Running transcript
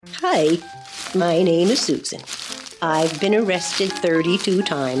Hi, my name is Susan. I've been arrested 32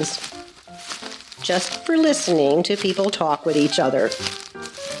 times. Just for listening to people talk with each other.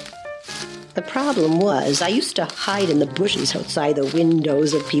 The problem was I used to hide in the bushes outside the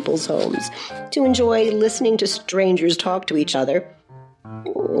windows of people's homes to enjoy listening to strangers talk to each other.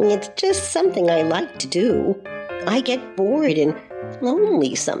 It's just something I like to do. I get bored and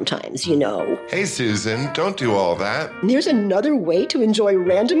lonely sometimes, you know. Hey, Susan, don't do all that. There's another way to enjoy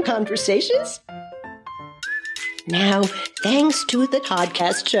random conversations? Now, thanks to the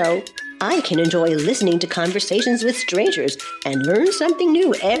Toddcast Show, I can enjoy listening to conversations with strangers and learn something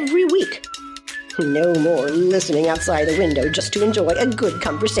new every week. No more listening outside the window just to enjoy a good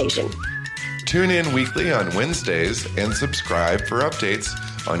conversation. Tune in weekly on Wednesdays and subscribe for updates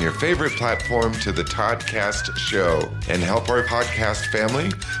on your favorite platform to the Toddcast Show and help our podcast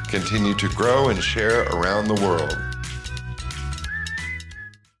family continue to grow and share around the world.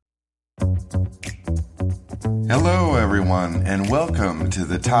 Hello, everyone, and welcome to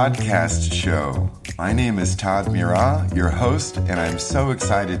the Toddcast Show. My name is Todd Murat, your host, and I'm so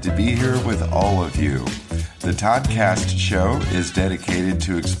excited to be here with all of you. The Toddcast Show is dedicated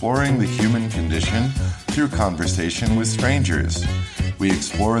to exploring the human condition through conversation with strangers. We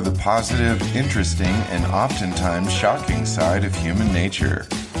explore the positive, interesting, and oftentimes shocking side of human nature.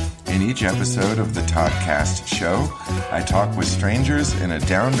 In each episode of the Toddcast Show, I talk with strangers in a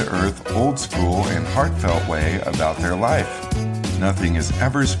down-to-earth, old-school, and heartfelt way about their life. Nothing is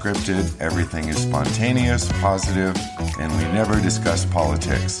ever scripted, everything is spontaneous, positive, and we never discuss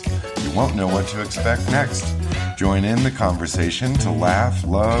politics. You won't know what to expect next. Join in the conversation to laugh,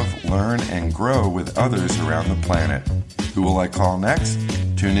 love, learn, and grow with others around the planet. Who will I call next?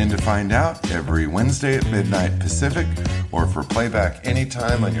 Tune in to find out every Wednesday at midnight Pacific or for playback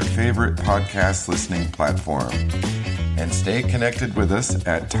anytime on your favorite podcast listening platform. And stay connected with us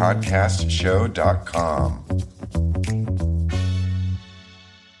at toddcastshow.com.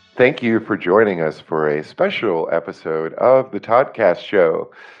 Thank you for joining us for a special episode of the Toddcast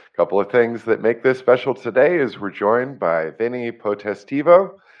Show. A couple of things that make this special today is we're joined by Vinny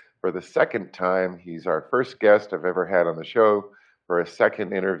Potestivo for the second time. He's our first guest I've ever had on the show for a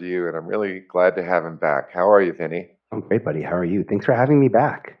second interview, and I'm really glad to have him back. How are you, Vinny? I'm great, buddy. How are you? Thanks for having me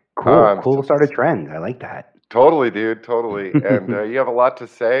back. Cool. Cool start a trend. I like that. Totally, dude. Totally. And you have a lot to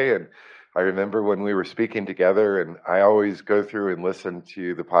say. And I remember when we were speaking together, and I always go through and listen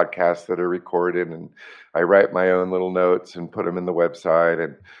to the podcasts that are recorded, and I write my own little notes and put them in the website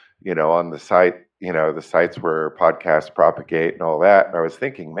and, you know, on the site, you know, the sites where podcasts propagate and all that. And I was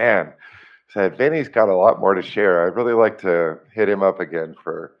thinking, man, said Vinny's got a lot more to share. I'd really like to hit him up again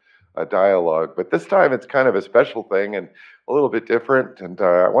for a dialogue, but this time it's kind of a special thing and a little bit different. And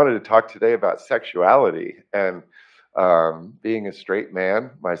I wanted to talk today about sexuality and being a straight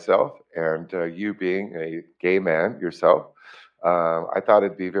man myself, and you being a gay man yourself. I thought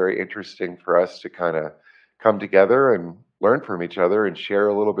it'd be very interesting for us to kind of come together and learn from each other and share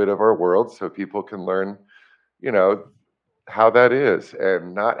a little bit of our world so people can learn, you know, how that is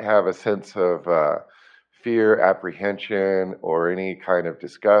and not have a sense of fear, apprehension, or any kind of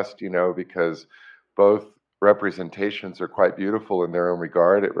disgust, you know, because both representations are quite beautiful in their own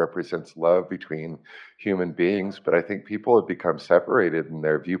regard. It represents love between human beings, but I think people have become separated in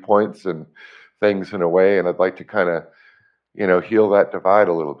their viewpoints and things in a way, and I'd like to kind of, you know, heal that divide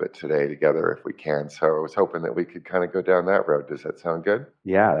a little bit today together if we can. So I was hoping that we could kind of go down that road. Does that sound good?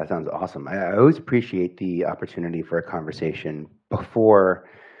 Yeah, that sounds awesome. I always appreciate the opportunity for a conversation before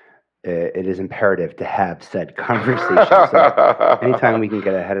it is imperative to have said conversation. So anytime we can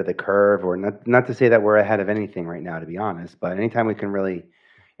get ahead of the curve, or not to say that we're ahead of anything right now, to be honest, but anytime we can really,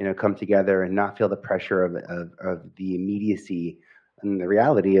 you know, come together and not feel the pressure of the immediacy and the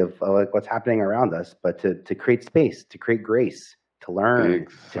reality of like what's happening around us, but to create space, to create grace, to learn,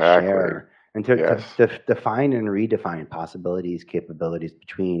 to share, and to define and redefine possibilities, capabilities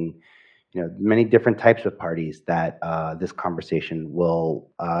between, you know, many different types of parties that this conversation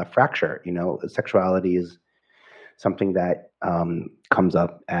will fracture. You know, sexuality is something that comes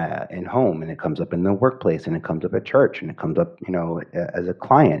up in home, and it comes up in the workplace, and it comes up at church, and it comes up, you know, as a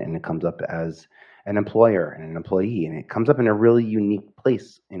client, and it comes up as an employer and an employee, and it comes up in a really unique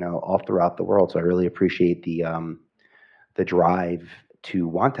place, you know, all throughout the world. So I really appreciate the drive to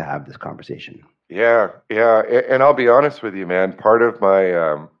want to have this conversation. Yeah, and I'll be honest with you, man. Part of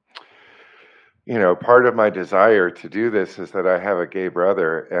my part of my desire to do this is that I have a gay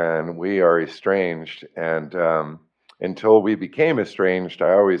brother, and we are estranged. And until we became estranged,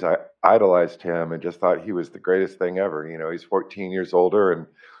 I always idolized him and just thought he was the greatest thing ever. You know, he's 14 years older, and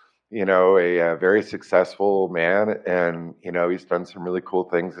a very successful man, and he's done some really cool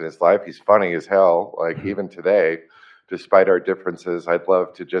things in his life. He's funny as hell. Like even today, despite our differences, I'd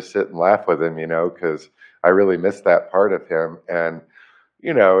love to just sit and laugh with him, because I really miss that part of him. And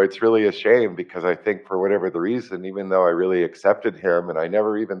it's really a shame because I think for whatever the reason, even though I really accepted him and I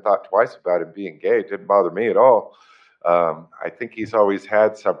never even thought twice about him being gay, it didn't bother me at all. I think he's always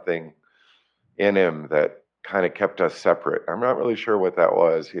had something in him that kind of kept us separate. I'm not really sure what that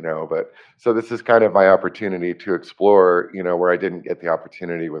was, but so this is kind of my opportunity to explore, where I didn't get the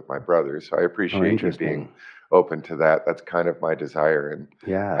opportunity with my brother. So I appreciate you being open to that. That's kind of my desire in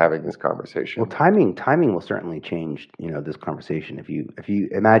having this conversation. Well, timing will certainly change, this conversation. If you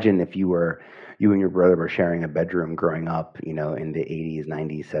imagine if you and your brother were sharing a bedroom growing up, in the 80s,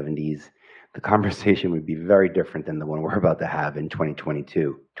 90s, 70s, the conversation would be very different than the one we're about to have in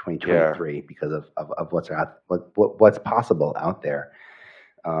 2022, 2023, because of what's possible out there,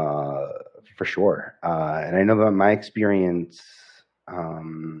 for sure. And I know that my experience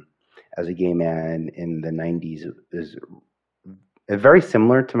as a gay man in the 90s is very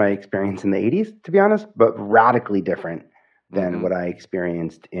similar to my experience in the 80s, to be honest, but radically different than what I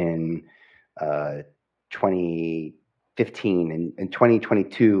experienced in 2015 and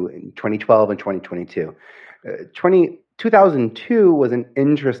 2022 and 2012 and 2022. 2002 was an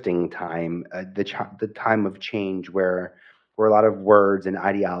interesting time, the time of change where a lot of words and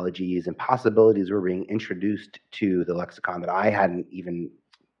ideologies and possibilities were being introduced to the lexicon that I hadn't even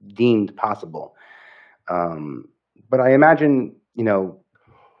deemed possible. But I imagine,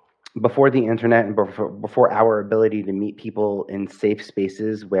 before the internet and before our ability to meet people in safe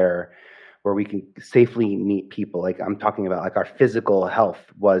spaces where we can safely meet people, like I'm talking about, like our physical health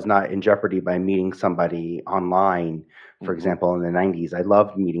was not in jeopardy by meeting somebody online. For example, in the 90s, I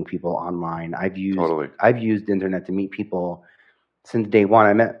loved meeting people online. I've used the internet to meet people since day one.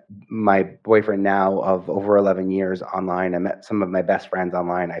 I met my boyfriend now of over 11 years online. I met some of my best friends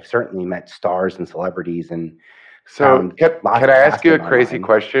online. I've certainly met stars and celebrities. And so can I ask you a crazy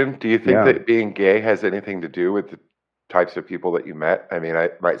question? Do you think that being gay has anything to do with the types of people that you met? I mean,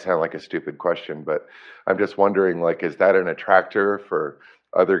 it might sound like a stupid question, but I'm just wondering, like, is that an attractor for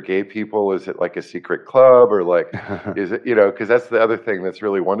other gay people? Is it like a secret club, or like, is it, because that's the other thing that's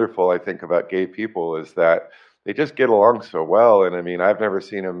really wonderful, I think, about gay people is that they just get along so well. And I mean, I've never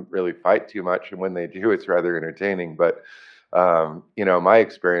seen them really fight too much. And when they do, it's rather entertaining. But, my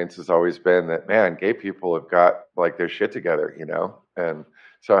experience has always been that, man, gay people have got like their shit together, and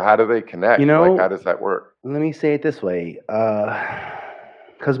so how do they connect? Like, how does that work? Let me say it this way,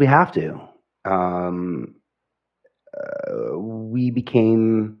 because we have to. We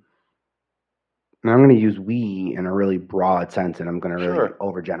became, and I'm going to use we in a really broad sense, and I'm going to really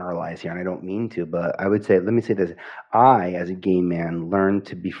overgeneralize here, and I don't mean to, but I would say, let me say this. I, as a gay man, learned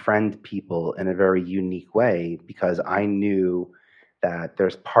to befriend people in a very unique way because I knew that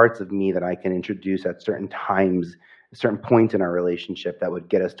there's parts of me that I can introduce at certain times, a certain point in our relationship that would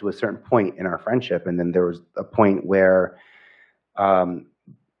get us to a certain point in our friendship. And then there was a point where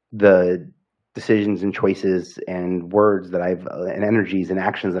the decisions and choices and words that and energies and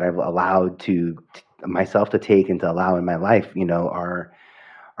actions that I've allowed to myself to take and to allow in my life,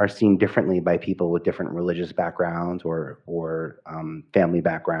 are seen differently by people with different religious backgrounds or family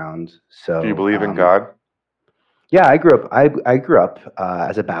backgrounds. So, do you believe in God? Yeah, I grew up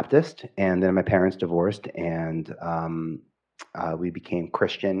as a Baptist, and then my parents divorced, and we became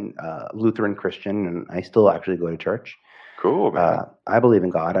Christian, Lutheran Christian, and I still actually go to church. Cool, man. I believe in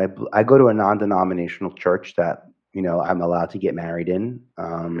God. I go to a non-denominational church that I'm allowed to get married in.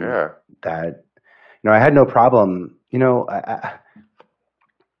 That I had no problem.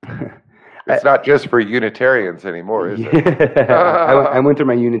 It's not just for Unitarians anymore, is it? I went through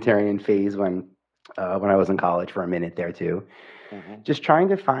my Unitarian phase when I was in college for a minute there too. Just trying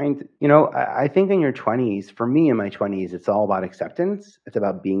to find, I think in your 20s, for me in my 20s, it's all about acceptance. It's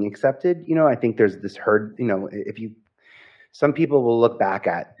about being accepted. I think there's this herd, some people will look back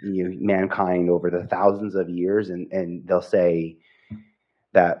at mankind over the thousands of years and they'll say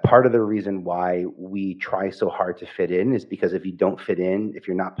that part of the reason why we try so hard to fit in is because if you don't fit in, if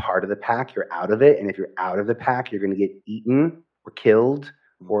you're not part of the pack, you're out of it. And if you're out of the pack, you're going to get eaten or killed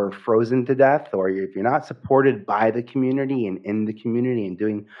or frozen to death, or if you're not supported by the community and in the community and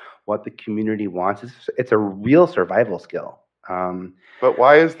doing what the community wants, it's a real survival skill. But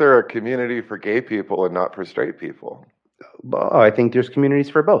why is there a community for gay people and not for straight people? Well, I think there's communities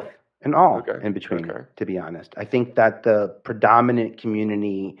for both and all in between, to be honest. I think that the predominant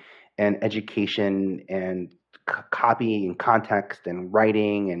community and education and copy and context and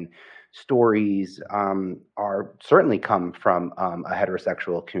writing and stories are certainly come from a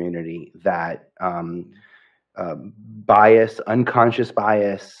heterosexual community that bias, unconscious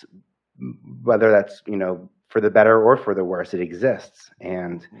bias, whether that's for the better or for the worse, it exists.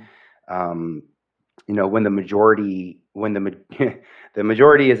 And when the majority the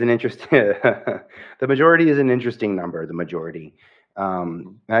majority is an interesting the majority is an interesting number. The majority.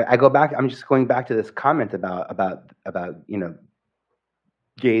 I go back. I'm just going back to this comment about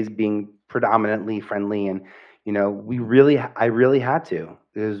gays being predominantly friendly, and I really had to.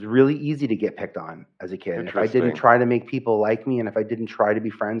 It was really easy to get picked on as a kid. If I didn't try to make people like me, and if I didn't try to be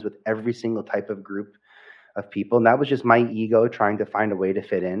friends with every single type of group of people, and that was just my ego trying to find a way to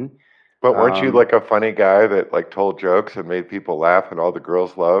fit in. But weren't you like a funny guy that like told jokes and made people laugh and all the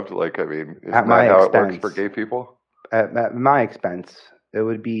girls loved? Like, I mean, isn't that how it works for gay people? At my expense, it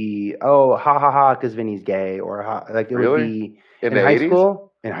would be, oh, ha ha ha, because Vinny's gay, or like it would be in high 80s? School.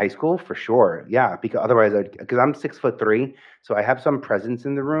 In high school, for sure, yeah. Because otherwise, because I'm 6'3", so I have some presence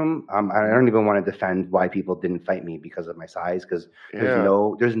in the room. I don't even want to defend why people didn't fight me because of my size, because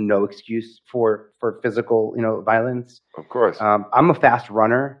there's no excuse for physical violence. Of course, I'm a fast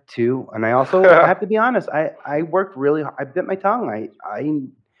runner too, and I also I have to be honest. I worked really hard. I bit my tongue.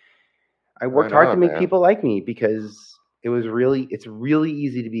 I worked hard to make people like me, because it's really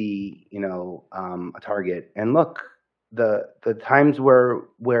easy to be a target. And look, the times where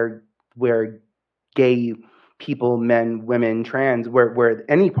gay people, men, women, trans, where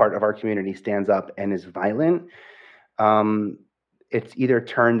any part of our community stands up and is violent, it's either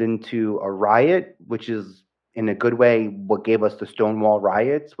turned into a riot, which is in a good way what gave us the Stonewall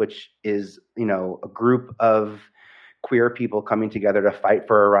riots, which is a group of queer people coming together to fight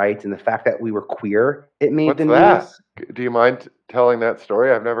for our rights, and the fact that we were queer, it made the news. Do you mind telling that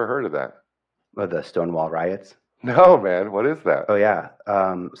story? I've never heard of that. The Stonewall riots. No, man. What is that? Oh yeah.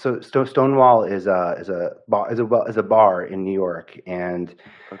 So Stonewall is a bar in New York, and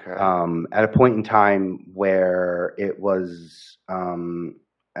at a point in time where it was, I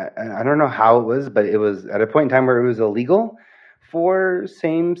don't know how it was, but it was at a point in time where it was illegal for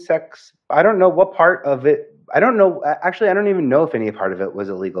same-sex. I don't know what part of it. I don't know. Actually, I don't even know if any part of it was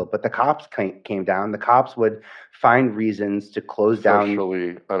illegal. But the cops came down. The cops would find reasons to close down.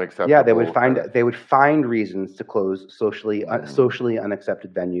 Socially unacceptable. Yeah, they would find reasons to close socially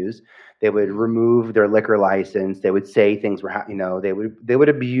unaccepted venues. They would remove their liquor license. They would say things were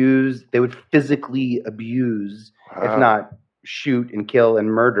they would physically abuse, if not shoot and kill and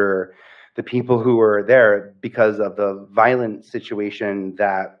murder the people who were there because of the violent situation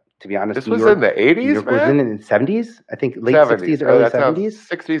that. To be honest, this was in the 80s, man? Was in the 70s? I think late 60s, early 70s?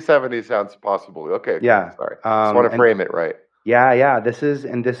 60s, 70s sounds possible. Okay. Yeah. Sorry. Just want to frame it right. Yeah. This is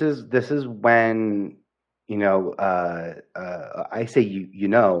when, I say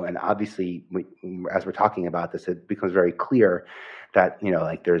and obviously as we're talking about this, it becomes very clear that,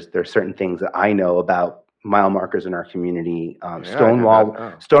 there's certain things that I know about mile markers in our community. Stonewall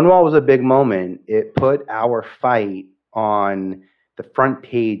was a big moment. It put our fight on the front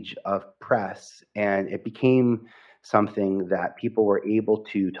page of press, and it became something that people were able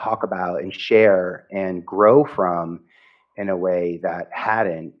to talk about and share and grow from in a way that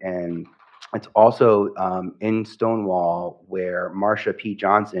hadn't. And it's also in Stonewall where Marsha P.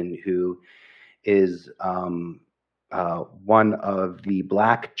 Johnson, who is one of the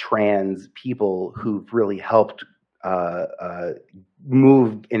Black trans people who've really helped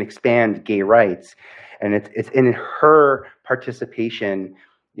move and expand gay rights. And it's in her participation,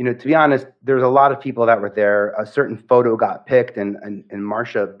 to be honest, there's a lot of people that were there. A certain photo got picked, and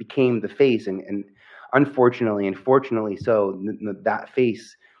Marsha became the face. And unfortunately, and fortunately so, that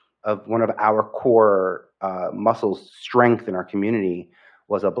face of one of our core muscles, strength in our community,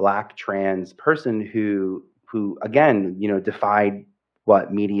 was a Black trans person who again, defied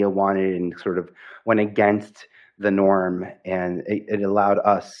what media wanted and sort of went against the norm, and it allowed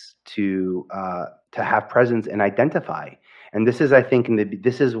us to have presence and identify. And this is, I think,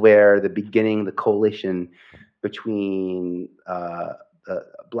 this is where the coalition between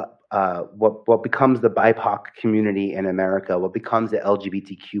what becomes the BIPOC community in America, what becomes the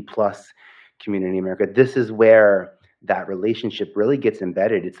LGBTQ plus community in America. This is where that relationship really gets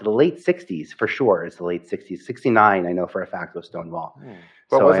embedded. It's the late 60s, for sure. It's the late 60s. 69, I know for a fact, was Stonewall.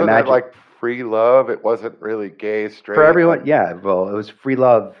 But so wasn't it like free love? It wasn't really gay, straight? For everyone, yeah. Well, it was free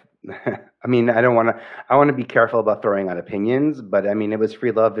love. I mean, I want to be careful about throwing out opinions, but I mean, it was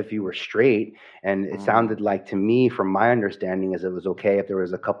free love if you were straight. And it sounded like, to me, from my understanding, is it was okay if there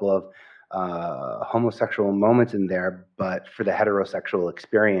was a couple of homosexual moments in there, but for the heterosexual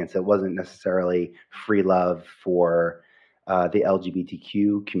experience, it wasn't necessarily free love for the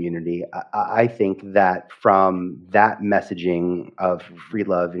LGBTQ community. I think that from that messaging of free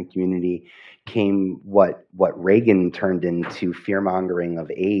love and community came what Reagan turned into fear mongering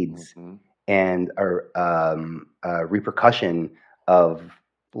of AIDS and a repercussion of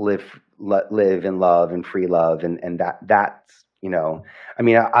live in love and free love, and that's, you know, I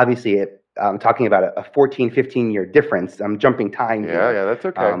mean, obviously I'm talking about a 14, 15-year difference. I'm jumping time here. Yeah, that's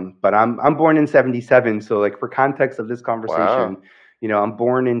okay. But I'm born in 77, so like for context of this conversation, Wow. you know, I'm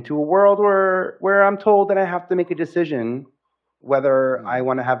born into a world where I'm told that I have to make a decision whether I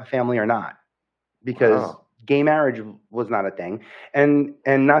want to have a family or not, because gay marriage was not a thing, and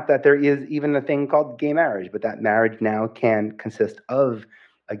not that there is even a thing called gay marriage, but that marriage now can consist of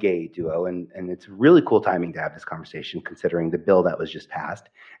a gay duo, and it's really cool timing to have this conversation, considering the bill that was just passed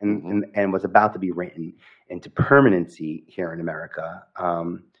and was about to be written into permanency here in America,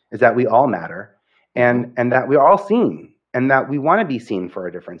 is that we all matter, and that we're all seen, and that we want to be seen for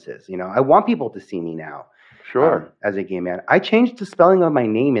our differences. You know, I want people to see me now. Sure. As a gay man, I changed the spelling of my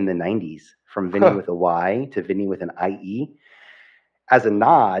name in the 90s from Vinny with a Y to Vinny with an IE, as a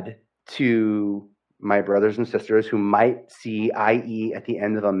nod to my brothers and sisters who might see IE at the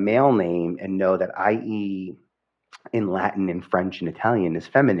end of a male name and know that IE in Latin and French and Italian is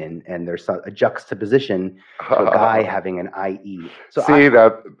feminine, and there's a juxtaposition to a guy having an IE. So see,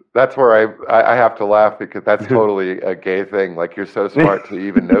 that's where I have to laugh, because that's totally a gay thing. Like, you're so smart to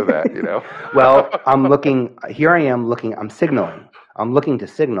even know that, you know? Well, I'm signaling. I'm looking to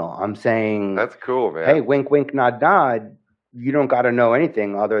signal. I'm saying, that's cool, man. Hey, wink, wink, nod, nod. You don't got to know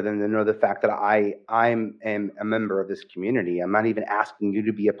anything other than to know the fact that I'm a member of this community. I'm not even asking you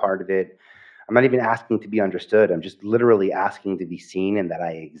to be a part of it. I'm not even asking to be understood. I'm just literally asking to be seen and that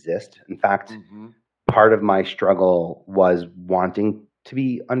I exist. In fact, part of my struggle was wanting to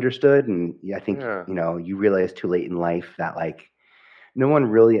be understood. And I think, you know, you realize too late in life that, like, no one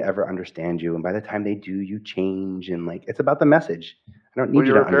really ever understands you. And by the time they do, you change. And, like, it's about the message. I don't need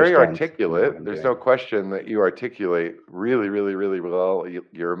you to understand. You're very articulate. There's no question that you articulate really, really, really well.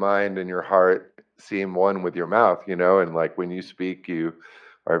 Your mind and your heart seem one with your mouth, you know, and, like, when you speak, you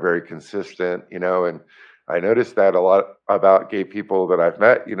are very consistent, you know, and I noticed that a lot about gay people that I've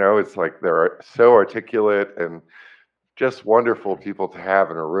met. You know, it's like they're so articulate and just wonderful people to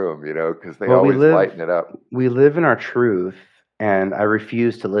have in a room, you know, because they always lighten it up. We live in our truth, and I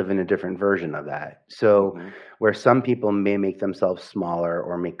refuse to live in a different version of that. So where some people may make themselves smaller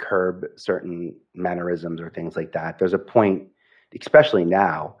or may curb certain mannerisms or things like that, there's a point, especially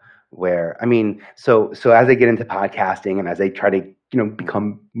now, where, I mean, so as I get into podcasting and as I try to, you know,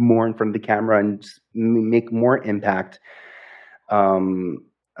 become more in front of the camera and make more impact, I'm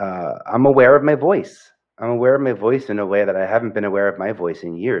aware of my voice. I'm aware of my voice in a way that I haven't been aware of my voice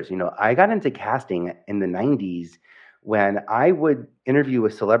in years. You know, I got into casting in the 90s when I would interview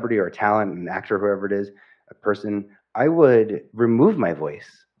a celebrity or a talent, an actor, whoever it is, a person, I would remove my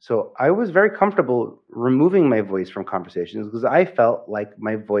voice. So I was very comfortable removing my voice from conversations because I felt like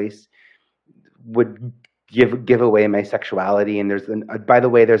my voice would give away my sexuality. And by the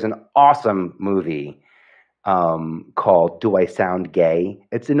way, there's an awesome movie called Do I Sound Gay?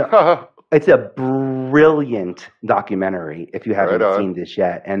 It's a brilliant documentary if you haven't seen this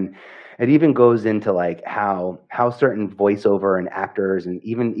yet. And it even goes into, like, how certain voiceover and actors and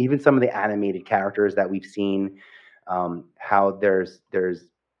even some of the animated characters that we've seen, how there's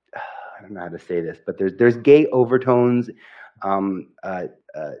I don't know how to say this, but there's gay overtones.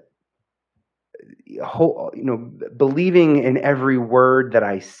 You know, believing in every word that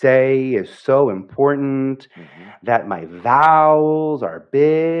I say is so important. That my vowels are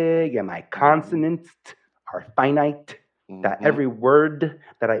big and my consonants are finite. That every word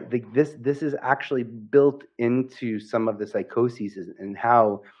that I think this is actually built into some of the psychoses and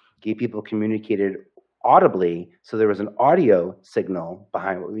how gay people communicated audibly. So there was an audio signal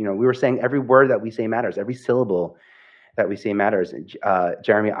behind. You know, we were saying every word that we say matters. Every syllable that we say matters.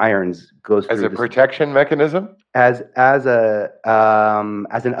 Jeremy Irons goes through as a protection mechanism, as an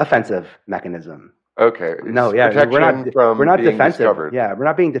offensive mechanism. Okay. No, yeah, we're not defensive. Discovered. Yeah, we're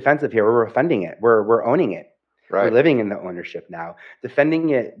not being defensive here. We're offending it. We're owning it. Right. We're living in the ownership now. Defending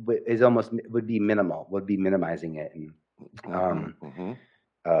it would be minimal. Would be minimizing it. And,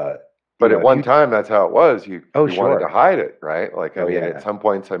 but at one time, that's how it was. You wanted to hide it, right? Like, I mean, yeah. At some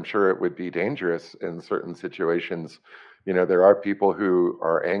points, I'm sure it would be dangerous in certain situations. You know, there are people who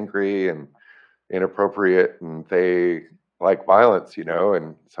are angry and inappropriate, and they like violence, you know,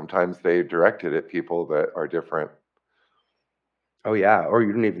 and sometimes they direct it at people that are different. Oh yeah, or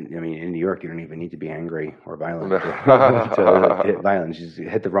you don't even. I mean, in New York, you don't even need to be angry or violent to hit violence. You just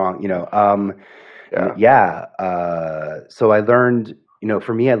hit the wrong. Yeah. Yeah. So I learned.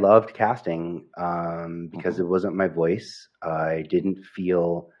 For me, I loved casting because Mhm. it wasn't my voice. I didn't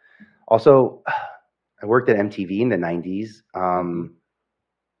feel. Also, I worked at MTV in the '90s. Mhm.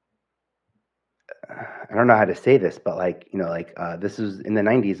 I don't know how to say this, but this is in the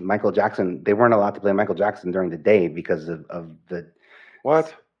 '90s. Michael Jackson. They weren't allowed to play Michael Jackson during the day because of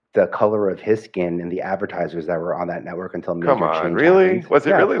What? the color of his skin and the advertisers that were on that network until Come major on, change really? happened. Was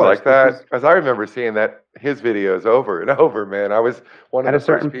it Yeah, of really course. like This that? was Because I remember seeing that his videos over and over, man. I was one of at a the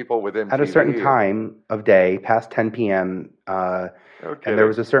first certain people with at a certain MTV, and time of day, past 10 p.m. no And there kidding.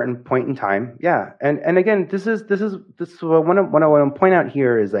 was a certain point in time. Yeah, and again, this is what I want to point out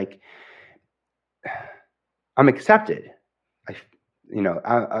here is like I'm accepted. I,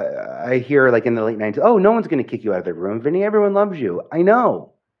 I hear like in the late '90s, oh, no one's going to kick you out of the room, Vinny. Everyone loves you. I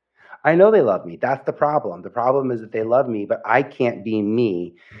know they love me. That's the problem. The problem is that they love me, but I can't be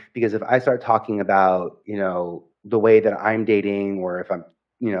me because if I start talking about, the way that I'm dating or if I'm,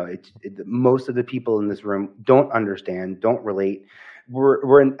 most of the people in this room don't understand, don't relate.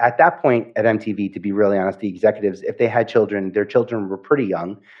 At that point at MTV, to be really honest, the executives, if they had children, their children were pretty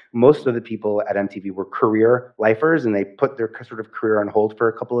young. Most of the people at MTV were career lifers and they put their sort of career on hold for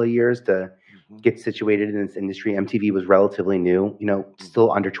a couple of years to Mhm. get situated in this industry. MTV was relatively new, Mhm.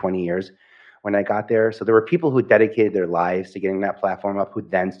 still under 20 years when I got there. So there were people who dedicated their lives to getting that platform up, who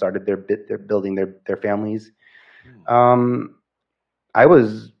then started their building their families. Um, I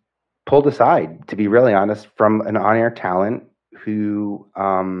was pulled aside, to be really honest, from an on-air talent who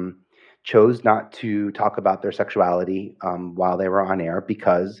chose not to talk about their sexuality while they were on air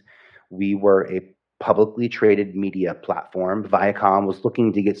because we were a publicly traded media platform. Viacom was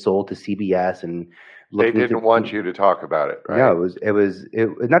looking to get sold to CBS and They looking to. didn't want you to talk about it, No, right?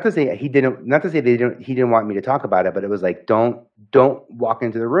 not to say not to say he didn't want me to talk about it, but it was like don't walk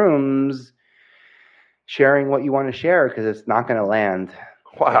into the rooms sharing what you want to share because it's not going to land.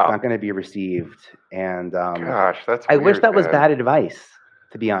 It's not Wow. going to be received. And Gosh, that's I wish weird, that was man. bad advice,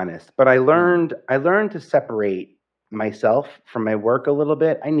 to be honest. But Hmm. I learned to separate myself from my work a little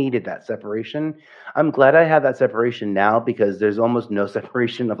bit. I needed that separation. I'm glad I have that separation now because there's almost no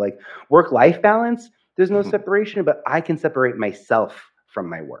separation of like work life balance. There's no separation, but I can separate myself from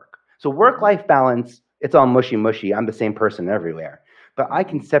my work. So work Hmm. life balance, it's all mushy mushy. I'm the same person everywhere. But I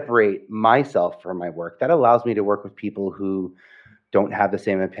can Hmm. separate myself from my work. That allows me to work with people who don't have the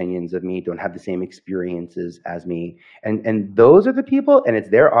same opinions of me, don't have the same experiences as me. And those are the people and it's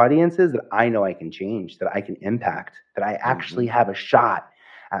their audiences that I know I can change, that I can impact, that I actually Hmm. have a shot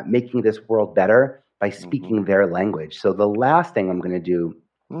at making this world better by Hmm. speaking their language. So the last thing I'm going to do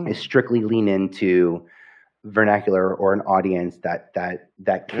is Hmm. strictly lean into vernacular or an audience that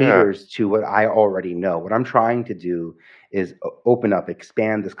Yeah. caters to what I already know. What I'm trying to do is open up,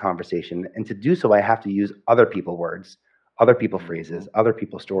 expand this conversation, and to do so, I have to use other people words, other people Hmm. phrases, other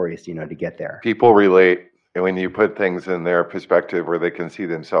people stories, to get there. People relate, and when you put things in their perspective where they can see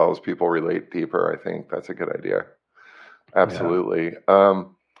themselves, people relate deeper. I think that's a good idea. Yeah, Absolutely.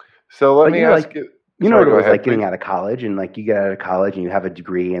 So let but me ask you. you know Sorry, what it go was ahead, like please. getting out of college, and like you get out of college and you have a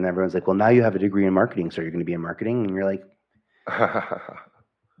degree, and everyone's like, "Well, now you have a degree in marketing, so you're going to be in marketing," and you're like,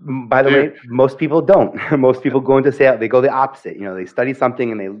 by the Dude, way, most people don't. Most people go into sales. They go the opposite. They study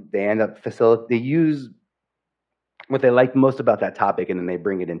something and they end up They use what they like most about that topic, and then they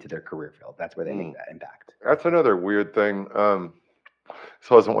bring it into their career field. That's where they make mm, that impact. that's another weird thing. This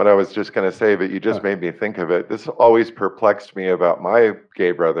wasn't what I was just going to say, but you just Huh. made me think of it. This always perplexed me about my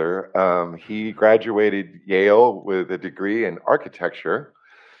gay brother. He graduated Yale with a degree in architecture.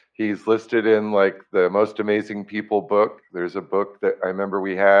 He's listed in like the most amazing people book. There's a book that I remember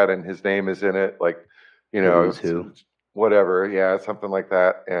we had, and his name is in it. Like, The Who's Who. whatever, yeah, something like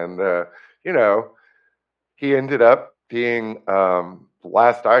that. And you know, he ended up being.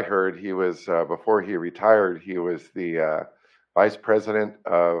 Last I heard, he was before he retired. He was the vice president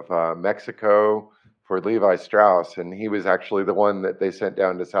of Mexico for Levi Strauss, and he was actually the one that they sent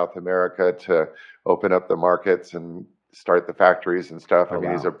down to South America to open up the markets and start the factories and stuff. I Oh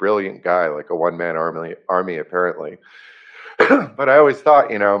mean, he's a wow. brilliant guy, like a one-man army apparently. But I always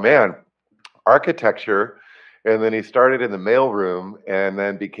thought, man, architecture, and then he started in the mailroom and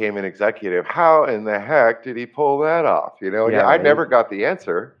then became an executive. How in the heck did he pull that off? Yeah, I right. never got the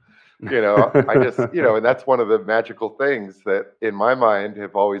answer. I just, and that's one of the magical things that in my mind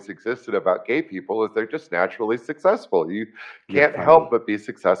have always existed about gay people is they're just naturally successful. You You're can't help funny. but be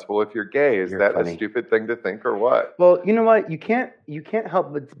successful if you're gay. Is You're that a funny. stupid thing to think or what? Well, you know what? You can't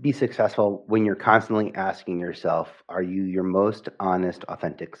help but be successful when you're constantly asking yourself, are you your most honest,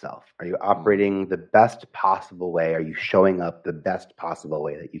 authentic self? Are you operating the best possible way? Are you showing up the best possible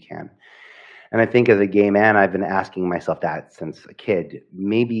way that you can? And I think as a gay man, I've been asking myself that since a kid.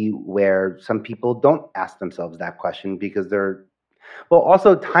 Maybe where some people don't ask themselves that question because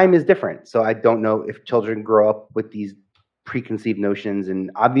also time is different. So I don't know if children grow up with these preconceived notions,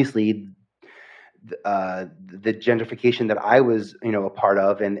 and obviously the gentrification that I was, a part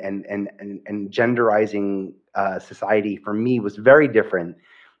of, and genderizing society for me was very different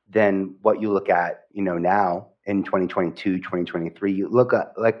than what you look at, now in 2022, 2023. You look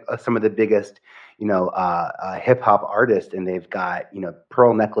at like some of the biggest, hip hop artists, and they've got,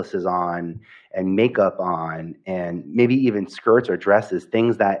 pearl necklaces on and makeup on, and maybe even skirts or dresses,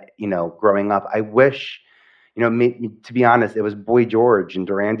 things that, growing up, I wish. To be honest, it was Boy George and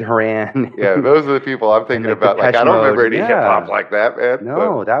Duran Duran. Yeah, those are the people I'm thinking about. Like, I don't remember any hip hop like that, man.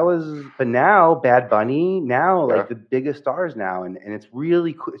 No, but now Bad Bunny, like the biggest stars now, and it's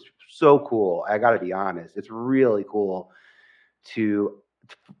really cool. It's so cool. I got to be honest, it's really cool to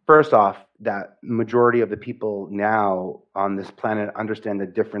first off that majority of the people now on this planet understand the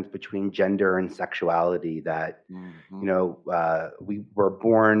difference between gender and sexuality. That we were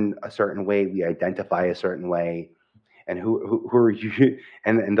born a certain way, we identify a certain way, and who are you?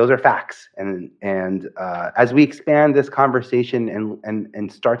 And those are facts. And as we expand this conversation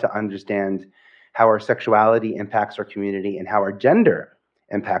and start to understand how our sexuality impacts our community and how our gender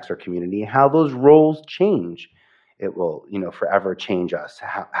impacts our community, how those roles change, it will, forever change us,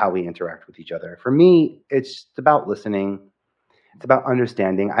 how we interact with each other. For me, it's about listening. It's about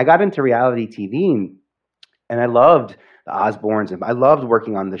understanding. I got into reality TV and I loved the Osbournes, and I loved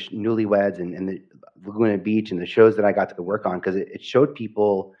working on the Newlyweds and the Laguna Beach and the shows that I got to work on, because it showed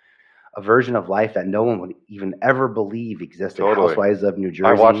people a version of life that no one would even ever believe existed. Totally. Housewives of New Jersey.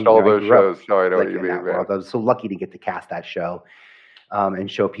 I watched all those shows, so I know what you mean. I was so lucky to get to cast that show.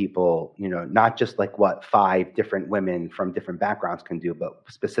 And show people, not just like what 5 different women from different backgrounds can do, but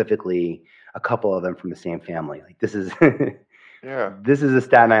specifically a couple of them from the same family. Like this is, this is a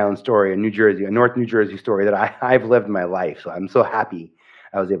Staten Island story, a North New Jersey story that I've lived my life. So I'm so happy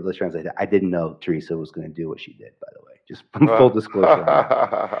I was able to translate it. I didn't know Teresa was going to do what she did, by the way, just full disclosure.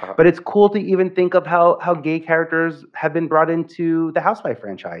 But it's cool to even think of how gay characters have been brought into the Housewife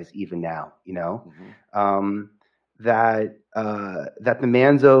franchise, even now, that the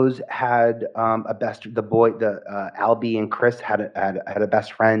Manzos had Albie and Chris had a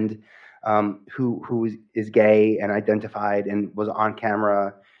best friend who is gay and identified and was on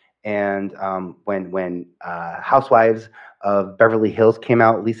camera. And when Housewives of Beverly Hills came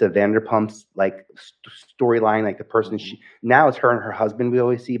out, Lisa Vanderpump's like storyline, like the person now it's her and her husband we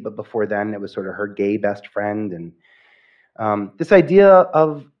always see, but before then it was sort of her gay best friend, and this idea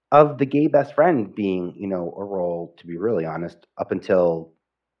of the gay best friend being, a role, to be really honest, up until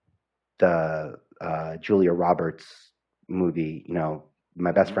the Julia Roberts movie,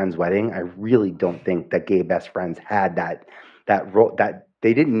 My Best Friend's Wedding. I really don't think that gay best friends had that role, that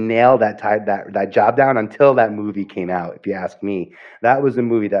they didn't nail that job down until that movie came out. If you ask me, that was the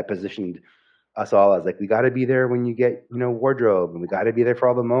movie that positioned us all as like, we got to be there when you get, wardrobe, and we got to be there for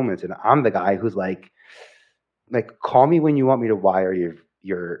all the moments. And I'm the guy who's like, call me when you want me to wire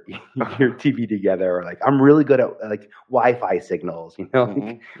your TV together, or like I'm really good at like Wi-Fi signals,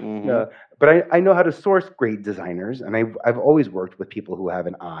 but I know how to source great designers, and I've always worked with people who have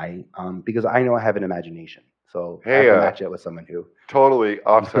an eye, because I know I have an imagination. So I have to match it with someone who. Totally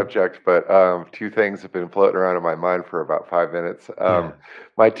off subject, but 2 things have been floating around in my mind for about 5 minutes.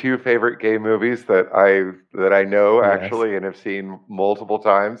 My 2 favorite gay movies that I know actually and have seen multiple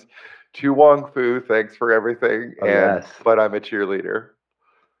times. To Wong Fu, Thanks for Everything, But I'm a Cheerleader.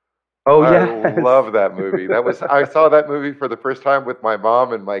 Oh yeah, I love that movie. I saw that movie for the first time with my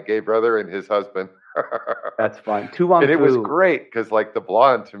mom and my gay brother and his husband. That's fun. To Wong Fu. And it was great because like the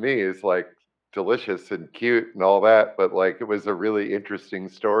blonde to me is like delicious and cute and all that, but like it was a really interesting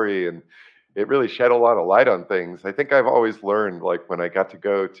story, and it really shed a lot of light on things. I think I've always learned, like when I got to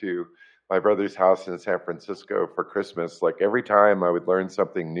go to my brother's house in San Francisco for Christmas, like every time I would learn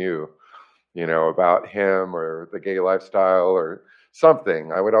something new, about him or the gay lifestyle or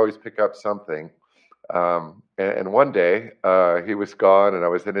something. I would always pick up something. And one day he was gone and I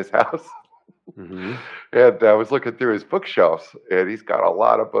was in his house Mm-hmm. And I was looking through his bookshelves, and he's got a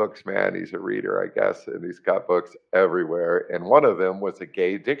lot of books, man. He's a reader, I guess, and he's got books everywhere. And one of them was a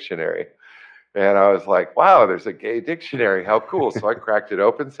gay dictionary. And I was like, wow, there's a gay dictionary. How cool. So I cracked it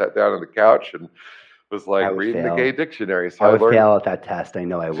open, sat down on the couch, and was like I would reading the fail. gay dictionary. So I I would learned, fail at that test. I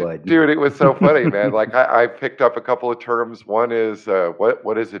know I would. dude, it was so funny, man. Like I picked up a couple of terms. One is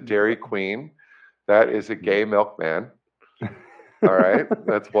what is a Dairy Queen? That is a gay milkman. All right,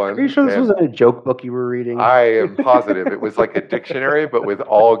 that's one. Are you sure this And wasn't a joke book you were reading? I am positive it was like a dictionary, but with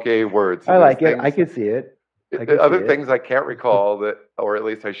all gay words. I And like there's it. I things- can see it. I the can other see it. things I can't recall that, or at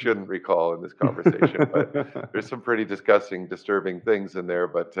least I shouldn't recall in this conversation. But there's some pretty disgusting, disturbing things in there.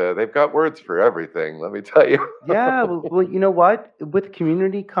 But they've got words for everything. Let me tell you. Yeah, well, you know what? With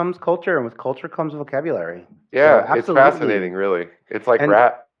community comes culture, and with culture comes vocabulary. Yeah, So, it's absolutely. fascinating, really. It's like And-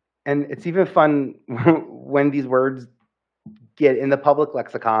 rat. And it's even fun when these words get in the public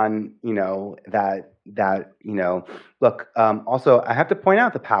lexicon, look, also I have to point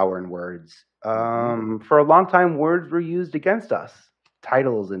out the power in words. For a long time, words were used against us,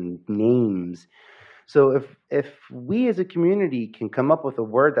 titles and names. So if we as a community can come up with a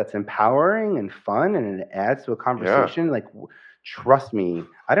word that's empowering and fun and it adds to a conversation, like trust me,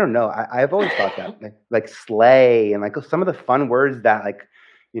 I don't know. I've always thought that like slay and like some of the fun words that like,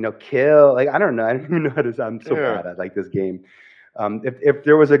 kill, like, I don't know. I don't even know how to, I'm so bad at like this game. If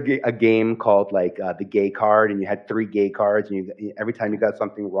there was a game called like the gay card, and you had 3 gay cards, and every time you got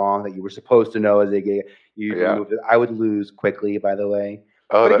something wrong that you were supposed to know as a gay, you removed it. I would lose quickly, by the way.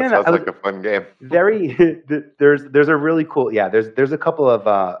 Oh, But that again, sounds I was like a fun game. very there's a really cool there's a couple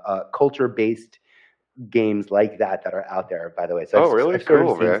of culture based games like that are out there, by the way. So really? I've sort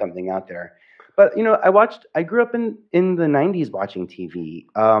Cool, of seen man. something out there. But I grew up in the 90s watching TV.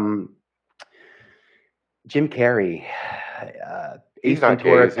 Jim Carrey, He's Ace not gay,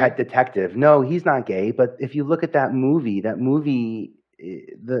 Ventura, is he? Pet Detective. No, he's not gay. But if you look at that movie,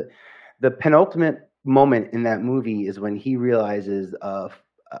 the penultimate moment in that movie is when he realizes a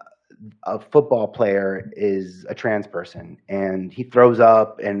football player is a trans person, and he throws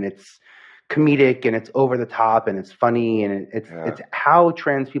up, and it's comedic, and it's over the top, and it's funny, and it's how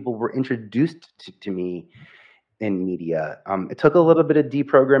trans people were introduced to me in media. It took a little bit of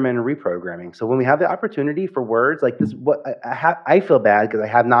deprogramming and reprogramming. So when we have the opportunity for words like this, what I feel bad because I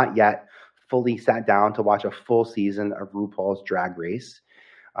have not yet fully sat down to watch a full season of RuPaul's Drag Race.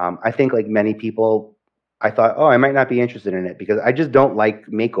 I think like many people, I thought, I might not be interested in it because I just don't like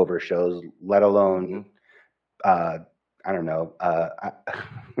makeover shows, let alone, I don't know.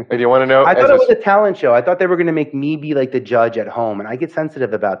 And you want to know? I thought it was a talent show. I thought they were going to make me be like the judge at home. And I get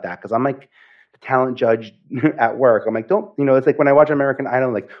sensitive about that because I'm like the talent judge at work. I'm like, it's like when I watch American Idol,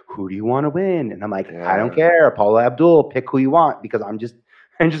 I'm like, who do you want to win? And I'm like, I don't care. Paula Abdul, pick who you want because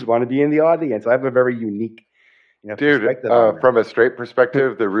I just want to be in the audience. I have a very unique Dude, from a straight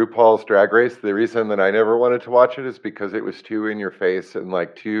perspective, the RuPaul's Drag Race, the reason that I never wanted to watch it is because it was too in your face and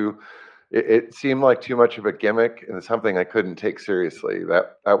like it seemed like too much of a gimmick and something I couldn't take seriously.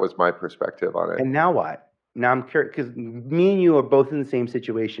 That was my perspective on it. And now what? Now I'm curious because me and you are both in the same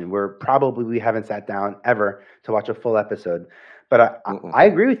situation where probably we haven't sat down ever to watch a full episode. But I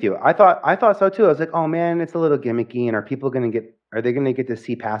agree with you. I thought so too. I was like, oh man, it's a little gimmicky, and are they going to get to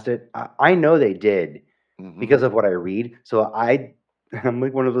see past it? I know they did. Because of what I read. So I'm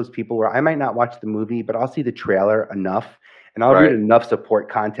like one of those people where I might not watch the movie, but I'll see the trailer enough and I'll read enough support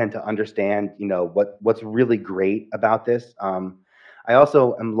content to understand, what's really great about this. I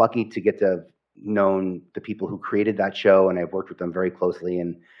also am lucky to get to have known the people who created that show, and I've worked with them very closely.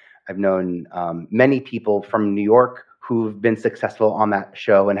 And I've known many people from New York who've been successful on that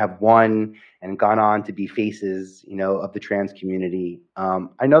show and have won and gone on to be faces, of the trans community.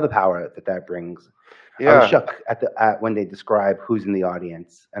 I know the power that brings. I was shook at when they describe who's in the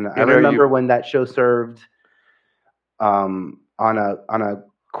audience, and I remember when that show served on a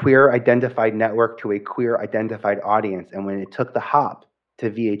queer identified network to a queer identified audience, and when it took the hop to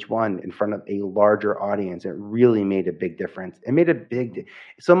VH1 in front of a larger audience, it really made a big difference. It made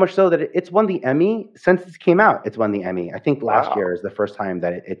so much so that it's won the Emmy since it came out. It's won the Emmy. I think last year is the first time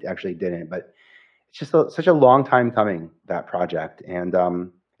that it actually didn't, but it's just such a long time coming, that project, and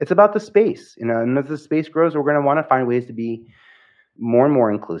it's about the space, and as the space grows, we're going to want to find ways to be more and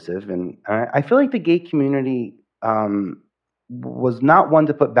more inclusive. And I feel like the gay community was not one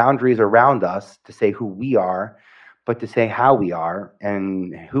to put boundaries around us to say who we are, but to say how we are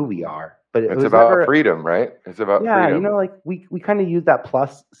and who we are. But it's about freedom, right? It's about freedom. Like we kind of use that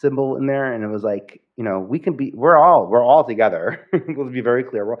plus symbol in there, and it was like, we're all together. Let's be very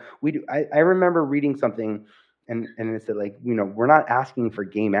clear. I remember reading something. and it said, like, we're not asking for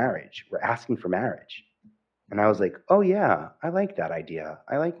gay marriage. We're asking for marriage. And I was like, oh yeah, I like that idea.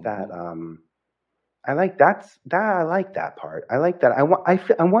 I like that. I like I like that part. I like that. I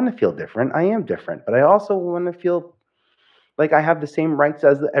want to feel different. I am different, but I also want to feel like I have the same rights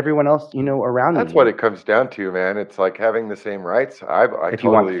as everyone else, around me. That's what it comes down to, man. It's like having the same rights. I if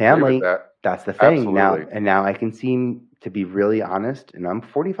you want totally family, agree with that. that's the thing. Absolutely. Now I can seem to be really honest, and I'm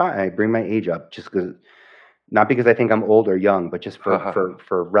 45. I bring my age up just because, not because I think I'm old or young, but just for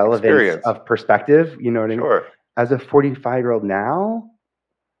relevance Experience. of perspective. You know what I mean? Sure. As a 45-year-old now,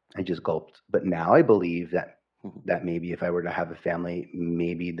 I just gulped. But now I believe that maybe if I were to have a family,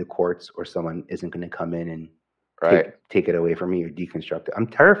 maybe the courts or someone isn't going to come in and take it away from me or deconstruct it. I'm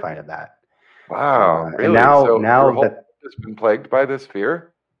terrified of that. Wow, really? And now your whole that life has been plagued by this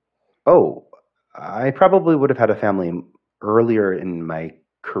fear? Oh, I probably would have had a family earlier in my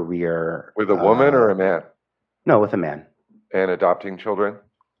career. With a woman or a man? No, with a man. And adopting children?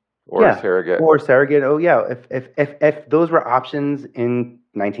 Or a surrogate? Or surrogate. Oh, yeah. If those were options in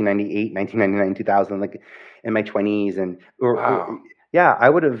 1998, 1999, 2000, like in my 20s, yeah, I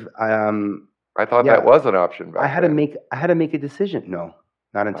would have. I thought that was an option back I had then. to make a decision. No,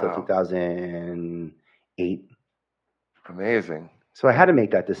 not until 2008. Amazing. So I had to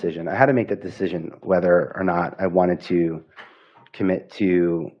make that decision. Whether or not I wanted to commit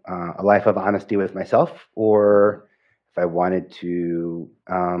to a life of honesty with myself, or if I wanted to,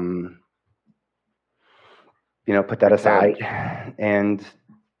 put that aside. And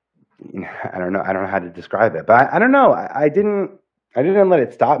I don't know how to describe it, but I don't know. I didn't let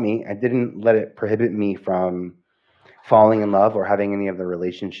it stop me. I didn't let it prohibit me from falling in love or having any of the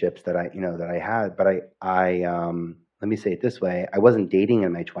relationships that I had. But I let me say it this way: I wasn't dating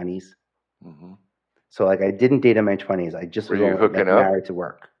in my 20s. Mm-hmm. So like, I didn't date in my 20s. I just was married to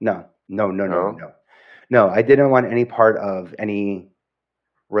work. No. I didn't want any part of any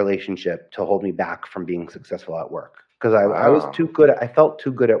relationship to hold me back from being successful at work, because I was too good. I felt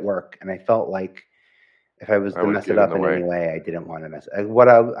too good at work, and I felt like if I was to mess it up in any way, I didn't want to mess it.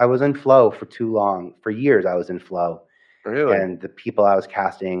 I was in flow for too long. For years, I was in flow. Really? And the people I was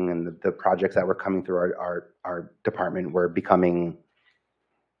casting and the projects that were coming through our department were becoming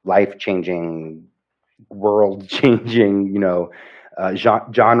life-changing, world-changing,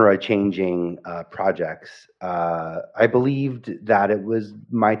 genre-changing projects. I believed that it was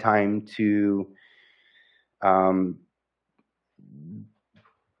my time to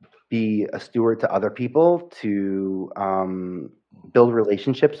be a steward to other people, to build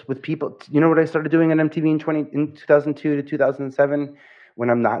relationships with people. You know what I started doing on MTV in 2002 to 2007? When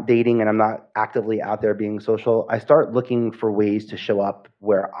I'm not dating and I'm not actively out there being social, I start looking for ways to show up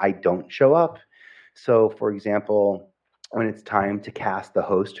where I don't show up. So, for example, when it's time to cast the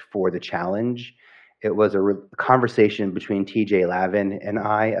host for the challenge, it was a conversation between TJ Lavin and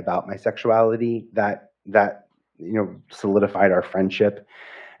I about my sexuality that solidified our friendship.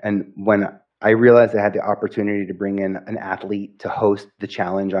 And when I realized I had the opportunity to bring in an athlete to host the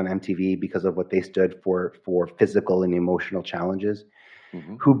challenge on MTV because of what they stood for physical and emotional challenges,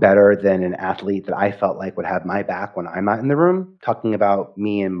 who better than an athlete that I felt like would have my back when I'm not in the room, talking about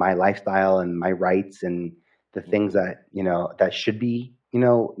me and my lifestyle and my rights and the things that, that should be,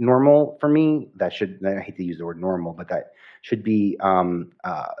 normal for me, I hate to use the word normal, but that should be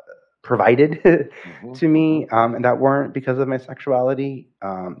provided to me, and that weren't because of my sexuality.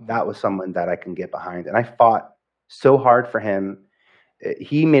 That was someone that I can get behind. And I fought so hard for him.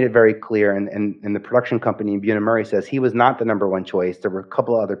 He made it very clear, and the production company, Bunim/Murray, says he was not the number one choice. There were a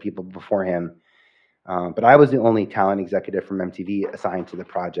couple of other people before him. But I was the only talent executive from MTV assigned to the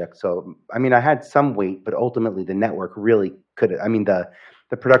project. So, I mean, I had some weight, but ultimately the network really could. I mean, the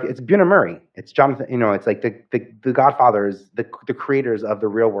production. It's Bunim/Murray. It's Jonathan. It's like the Godfathers, the creators of the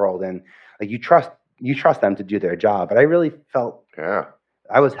Real World, and like you trust them to do their job. But I really felt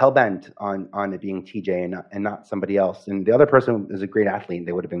I was hell bent on it being TJ and not somebody else. And the other person is a great athlete.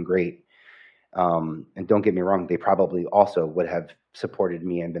 They would have been great. And don't get me wrong, they probably also would have supported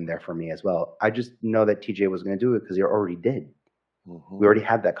me and been there for me as well. I just know that TJ was going to do it because he already did. We already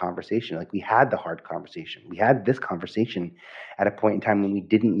had that conversation. Like, we had the hard conversation. We had this conversation at a point in time when we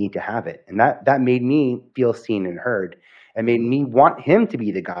didn't need to have it. And that made me feel seen and heard. It made me want him to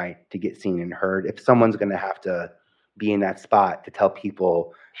be the guy to get seen and heard if someone's going to have to be in that spot to tell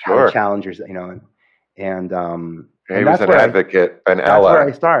people how to challenge yourself, and he was an advocate, an ally. That's where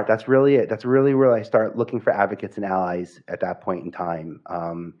I start. That's really it. That's really where I start looking for advocates and allies at that point in time.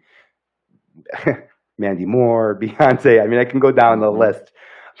 Mandy Moore, Beyonce. I mean, I can go down the list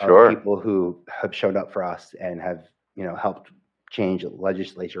of people who have shown up for us and have, helped change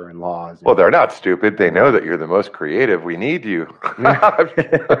legislature and laws. Well, they're not stupid. They know that you're the most creative. We need you. I'll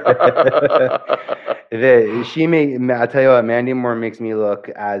tell you what, Mandy Moore makes me look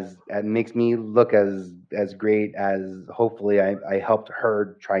as great as hopefully I helped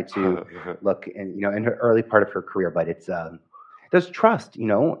her try to look in her early part of her career. But it's there's trust,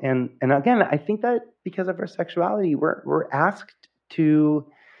 and again, I think that because of our sexuality,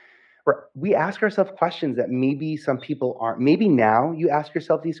 we ask ourselves questions that maybe some people aren't. Maybe now you ask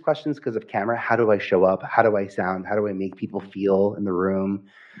yourself these questions because of camera. How do I show up? How do I sound? How do I make people feel in the room?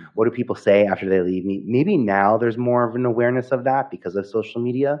 What do people say after they leave me? Maybe now there's more of an awareness of that because of social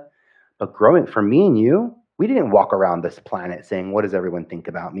media. But growing, for me and you, we didn't walk around this planet saying, what does everyone think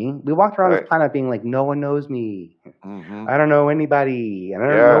about me? We walked around this planet being like, no one knows me. Mm-hmm. I don't know anybody. And I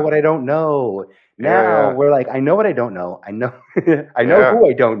don't know what I don't know. Now we're like, I know what I don't know. I know I know who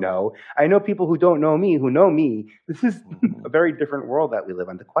I don't know. I know people who don't know me, who know me. This is a very different world that we live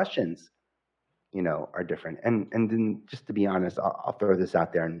in. The questions, are different. And then just to be honest, I'll throw this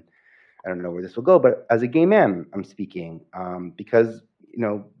out there, and I don't know where this will go, but as a gay man, I'm speaking, because,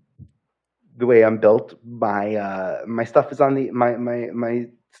 the way I'm built, my stuff is on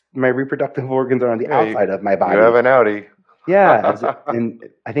my reproductive organs are on the outside of my body. You have an outie. Yeah, and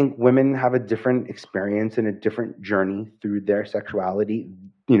I think women have a different experience and a different journey through their sexuality,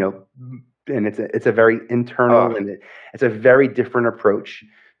 and it's a very internal and it's a very different approach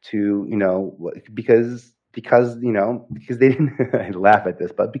to, because they didn't. I laugh at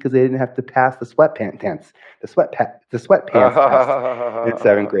this, but because they didn't have to pass the sweatpants test in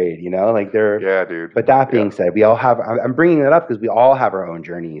 7th grade, like they're. Yeah, dude. But that being said, we all have. I'm bringing that up because we all have our own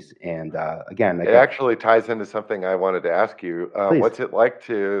journeys, and again, it actually ties into something I wanted to ask you. What's it like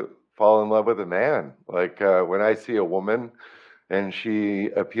to fall in love with a man? Like when I see a woman and she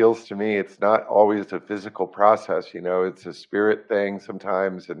appeals to me, it's not always a physical process. It's a spirit thing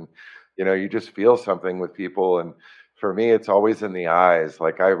sometimes, and you just feel something with people. And for me, it's always in the eyes.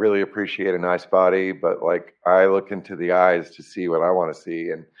 Like, I really appreciate a nice body, but like, I look into the eyes to see what I want to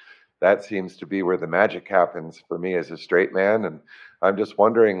see. And that seems to be where the magic happens for me as a straight man. And I'm just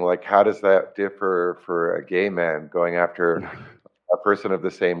wondering, like, how does that differ for a gay man going after a person of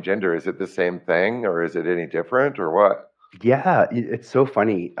the same gender? Is it the same thing, or is it any different, or what? Yeah, it's so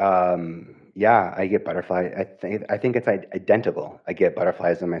funny. Yeah, I get butterflies. I think it's identical. I get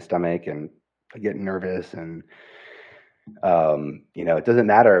butterflies in my stomach, and I get nervous, and it doesn't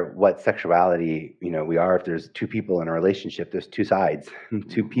matter what sexuality we are. If there's two people in a relationship, there's two sides,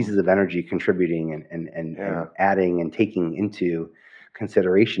 two pieces of energy contributing and adding and taking into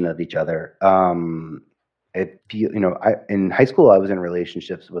consideration of each other. In high school, I was in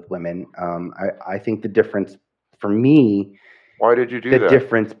relationships with women. I think the difference for me. Why did you do that? The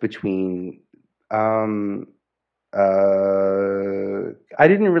difference between, I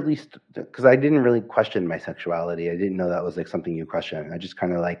didn't really question my sexuality. I didn't know that was like something you question. I just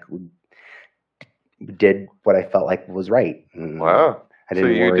kind of like did what I felt like was right. Wow. So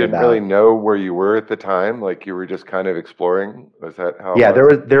you didn't really know where you were at the time? Like you were just kind of exploring? Was that how? Yeah, there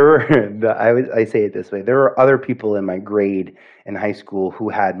were. I say it this way: there were other people in my grade in high school who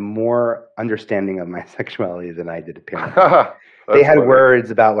had more understanding of my sexuality than I did. Apparently, they had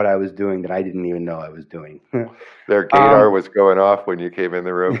words about what I was doing that I didn't even know I was doing. Their gaydar was going off when you came in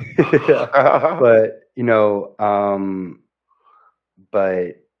the room.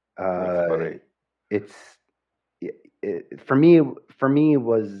 But it's. For me, it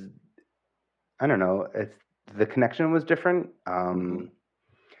was, I don't know. The connection was different. But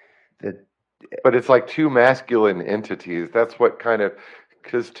it's like two masculine entities. That's what kind of,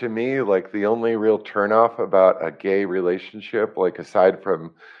 because to me, like the only real turnoff about a gay relationship, like aside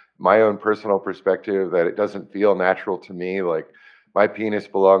from my own personal perspective, that it doesn't feel natural to me. Like my penis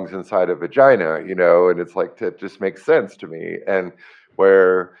belongs inside a vagina, and it's like it just makes sense to me. And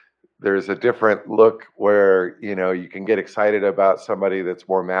where there's a different look where, you can get excited about somebody that's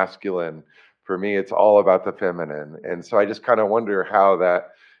more masculine. For me, it's all about the feminine. And so I just kind of wonder how that,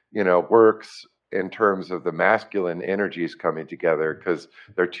 works in terms of the masculine energies coming together, because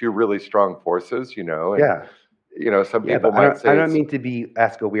they're two really strong forces, And, some people might say... I don't mean to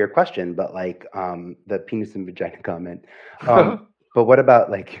ask a weird question, but like the penis and vagina comment. But what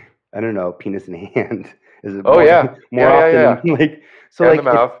about like, I don't know, penis and hand? Is it more often? Like, so and like,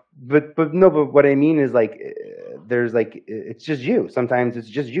 the mouth. But what I mean is like, there's like, it's just you. Sometimes it's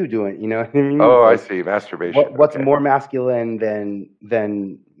just you doing, what I mean? Oh, like, I see. Masturbation. What's more masculine than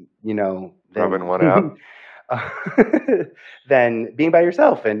rubbing one out? Than being by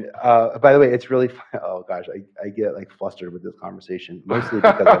yourself. And by the way, it's really fun. Oh gosh, I get like flustered with this conversation, mostly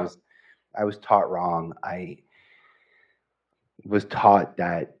because I was taught wrong. was taught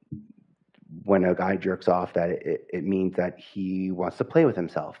that when a guy jerks off, that it means that he wants to play with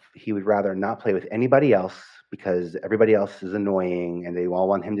himself. He would rather not play with anybody else because everybody else is annoying and they all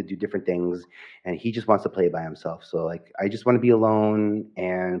want him to do different things, and he just wants to play by himself. So like, I just want to be alone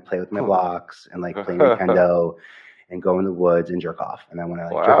and play with my blocks and like play Nintendo and go in the woods and jerk off. And I want to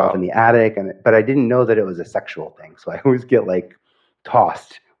like jerk off in the attic. But I didn't know that it was a sexual thing. So I always get like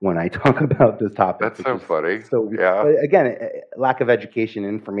tossed when I talk about this topic. That's so funny. So yeah. But again, lack of education,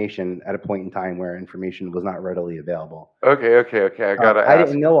 information at a point in time where information was not readily available. Okay. I gotta ask. I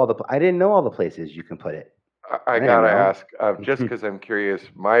didn't know all the places you can put it. I gotta ask, just because I'm curious.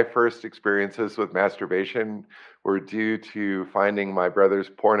 My first experiences with masturbation were due to finding my brother's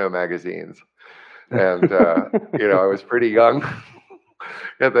porno magazines, and I was pretty young.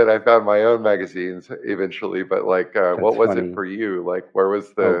 And then I found my own magazines eventually. But like, what was it for you? Like, where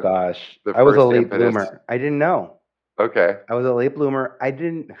was the? Oh gosh, I was a late bloomer. I didn't know. Okay. I was a late bloomer. I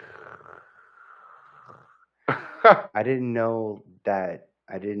didn't know that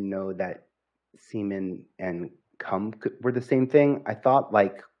semen and cum were the same thing. I thought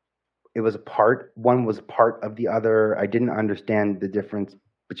like it was one was part of the other. I didn't understand the difference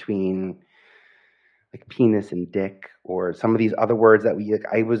between like penis and dick or some of these other words that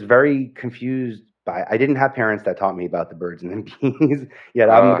I was very confused by. I didn't have parents that taught me about the birds and the bees. Yet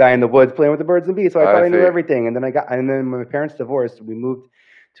I'm the guy in the woods playing with the birds and bees, so I thought I knew everything. And then when my parents divorced, we moved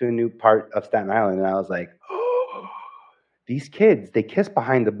to a new part of Staten Island, and I was like, these kids, they kiss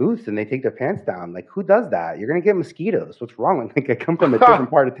behind the booths and they take their pants down. Like, who does that? You're gonna get mosquitoes. What's wrong? Like, I come from a different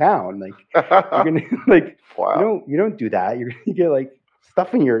part of town. Like, you're gonna like, wow. You don't do that. You're gonna get like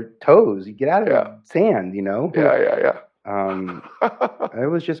stuff in your toes. You get out of the sand. Yeah. It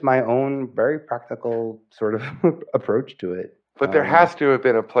was just my own very practical sort of approach to it. But there has to have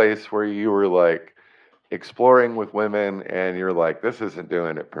been a place where you were like exploring with women, and you're like, this isn't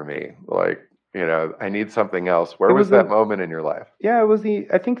doing it for me. Like, I need something else. Where was that moment in your life? Yeah, it was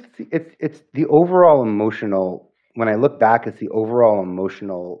I think it's the overall emotional, when I look back, it's the overall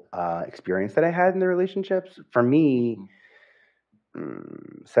emotional experience that I had in the relationships. For me,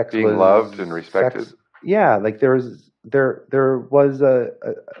 sex being loved and respected. Yeah, like there was a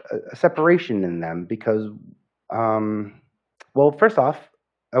separation in them because, well, first off,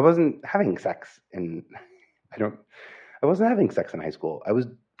 I wasn't having sex I wasn't having sex in high school. I was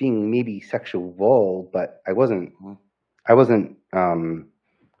being maybe sexual, but I wasn't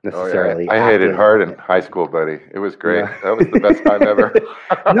necessarily. I hated hard in high school, buddy. It was great. Yeah. That was the best time ever.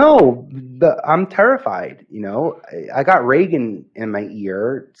 No, I'm terrified. I got Reagan in my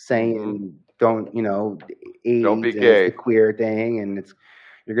ear saying, "Don't, AIDS don't be gay. Is the queer thing, and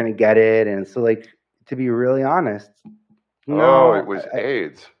you're gonna get it." And so, like, to be really honest, no, it was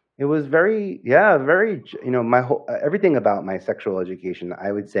AIDS. It was very, my whole everything about my sexual education,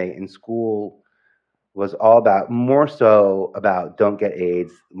 I would say, in school was all more so about don't get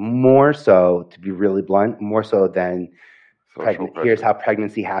AIDS, more so, to be really blunt, more so than here's how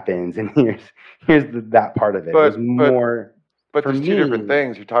pregnancy happens, and here's that part of it. It was more. But there's two different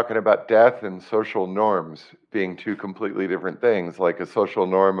things. You're talking about death and social norms being two completely different things, like a social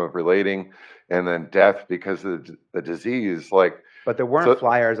norm of relating, and then death because of the disease, like. But there weren't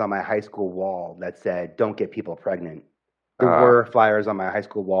flyers on my high school wall that said, don't get people pregnant. There were flyers on my high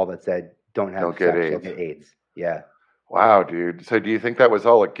school wall that said, don't get AIDS. Yeah. Wow, dude. So do you think that was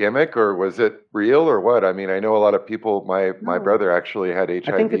all a gimmick, or was it real, or what? I mean, I know a lot of people, my brother actually had HIV.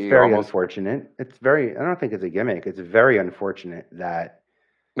 I think it's very unfortunate. I don't think it's a gimmick. It's very unfortunate that.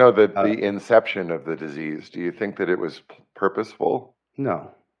 No, the inception of the disease. Do you think that it was purposeful? No.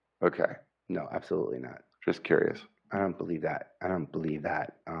 Okay. No, absolutely not. Just curious. I don't believe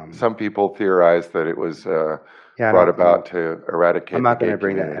that. Some people theorize that it was brought about to eradicate. I'm not going to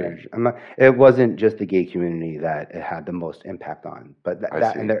bring that energy. It wasn't just the gay community that it had the most impact on, but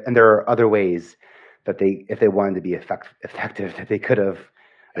there are other ways that if they wanted to be effective, that they could have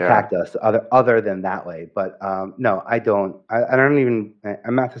attacked us other than that way. But no, I don't. I don't even.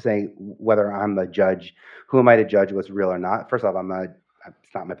 I'm not to say whether I'm the judge. Who am I to judge what's real or not? First off,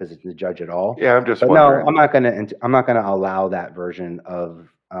 it's not my position to judge at all. Yeah, I'm just wondering. No, I'm not gonna allow that version of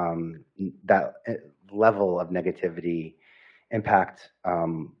that level of negativity impact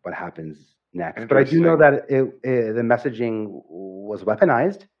what happens next. But I do know that the messaging was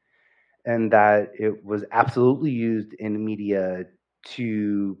weaponized, and that it was absolutely used in the media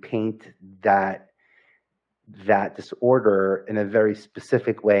to paint that disorder in a very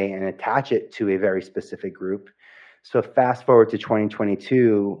specific way and attach it to a very specific group. So fast forward to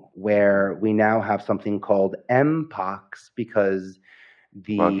 2022, where we now have something called Mpox, because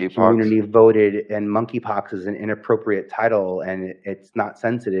the Monkeypox. community voted, and monkeypox is an inappropriate title, and it's not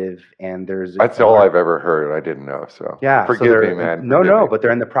sensitive, and there's That's all I've ever heard. I didn't know, so yeah. forgive me, man. No, Forgive no, me. but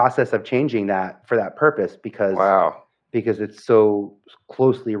they're in the process of changing that for that purpose because Wow. it's so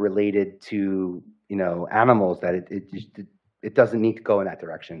closely related to animals that it doesn't need to go in that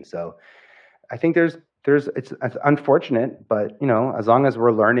direction. So I think it's unfortunate, but as long as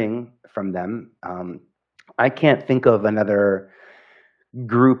we're learning from them, I can't think of another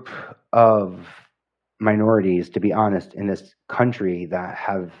group of minorities, to be honest, in this country that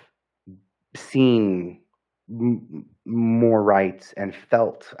have seen more rights and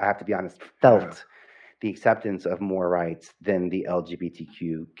felt, I have to be honest, the acceptance of more rights than the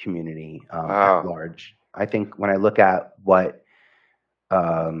LGBTQ community at large. I think when I look at what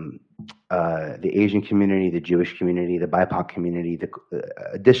the Asian community, the Jewish community, the BIPOC community, the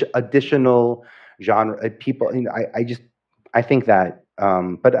additional genre people, I think that,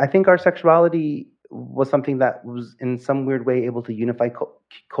 but I think our sexuality was something that was in some weird way able to unify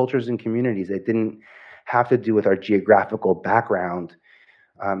cultures and communities. It didn't have to do with our geographical background.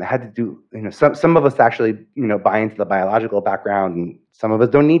 It had to do, some of us actually, buy into the biological background, and some of us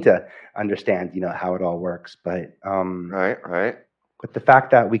don't need to understand, how it all works. But right. But the fact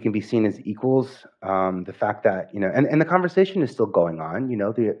that we can be seen as equals, the fact that and the conversation is still going on.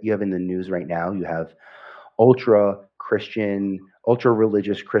 You have in the news right now, you have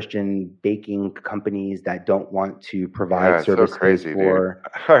ultra-religious Christian baking companies that don't want to provide services so crazy, for.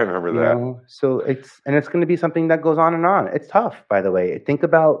 Dude. I remember that. So it's going to be something that goes on and on. It's tough, by the way. Think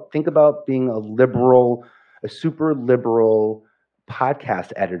about being a super liberal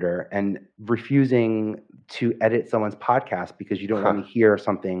podcast editor and refusing to edit someone's podcast because you don't want to hear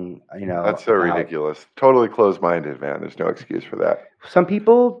something. That's so ridiculous. Totally closed-minded, man. There's no excuse for that. Some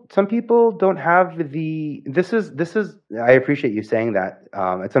people don't have the. This is. I appreciate you saying that.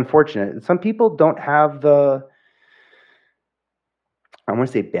 It's unfortunate. Some people don't have the. I want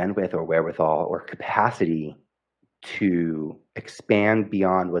to say bandwidth or wherewithal or capacity to expand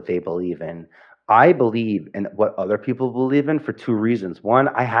beyond what they believe in. I believe in what other people believe in for two reasons. One,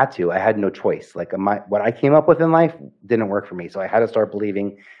 I had no choice. Like what I came up with in life didn't work for me. So I had to start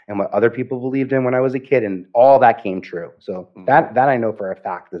believing in what other people believed in when I was a kid, and all that came true. So that I know for a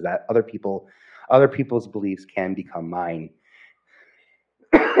fact is that other people's beliefs can become mine.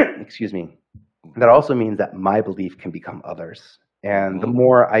 Excuse me. That also means that my belief can become others. And the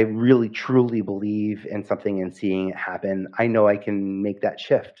more I really truly believe in something and seeing it happen, I know I can make that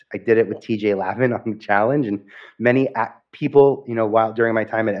shift. I did it with TJ Lavin on the Challenge, and many people, while during my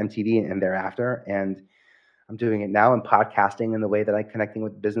time at MTV and thereafter, and I'm doing it now in podcasting in the way that I'm connecting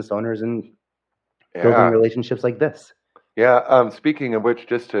with business owners and building relationships like this. Yeah. Speaking of which,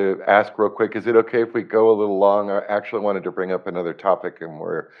 just to ask real quick, is it okay if we go a little long? I actually wanted to bring up another topic, and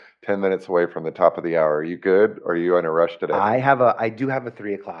we're 10 minutes away from the top of the hour. Are you good? Or are you in a rush today? I do have a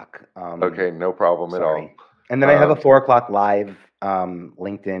 3:00. Okay, no problem at all. And then I have a 4:00 live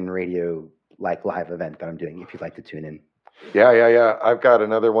LinkedIn radio live event that I'm doing. If you'd like to tune in. Yeah. I've got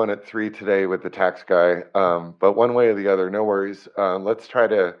another one at 3 today with the tax guy. But one way or the other, no worries. Let's try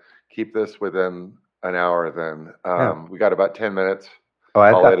to keep this within an hour then. We got about 10 minutes. Oh,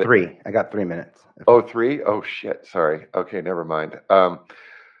 I got 3 minutes. Oh, 3? Oh, shit. Sorry. Okay, never mind.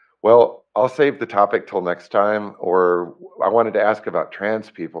 Well, I'll save the topic till next time. Or I wanted to ask about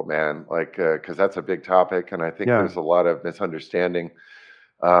trans people, man, because that's a big topic, and I think there's a lot of misunderstanding.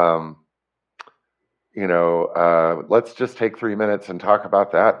 Let's just take 3 minutes and talk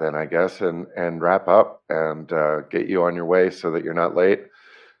about that then, I guess, and wrap up and get you on your way so that you're not late.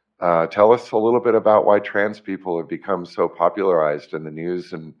 Tell us a little bit about why trans people have become so popularized in the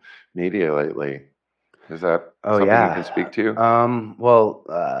news and media lately. Is that something you can speak to?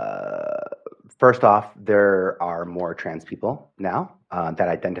 First off, there are more trans people now that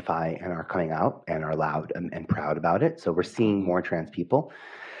identify and are coming out and are loud and proud about it. So we're seeing more trans people.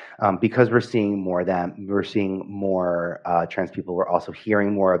 Because we're seeing more trans people, we're also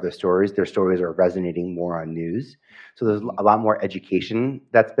hearing more of their stories. Their stories are resonating more on news. So there's a lot more education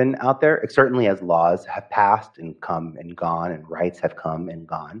that's been out there. Certainly as laws have passed and come and gone and rights have come and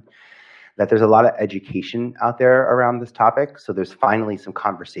gone, that there's a lot of education out there around this topic. So there's finally some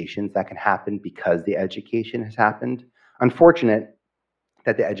conversations that can happen because the education has happened. Unfortunate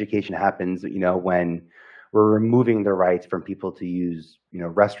that the education happens, when we're removing the rights from people to use,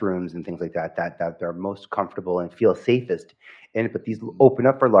 restrooms and things like that they're most comfortable and feel safest in. But these open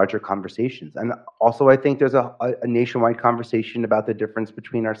up for larger conversations. And also, I think there's a nationwide conversation about the difference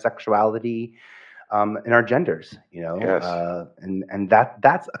between our sexuality and our genders, Yes. And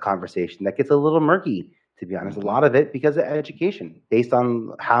that's a conversation that gets a little murky to be honest. A lot of it because of education, based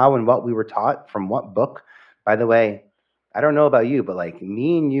on how and what we were taught from what book. By the way, I don't know about you, but like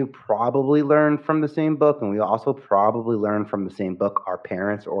me and you probably learned from the same book, and we also probably learned from the same book our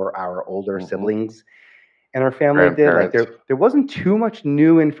parents or our older siblings and our family did. Like there wasn't too much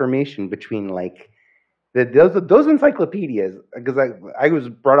new information between like those encyclopedias, because I was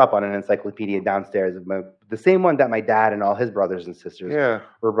brought up on an encyclopedia downstairs, the same one that my dad and all his brothers and sisters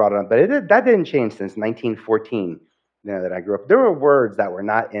were brought up. But that didn't change since 1914. That I grew up. There were words that were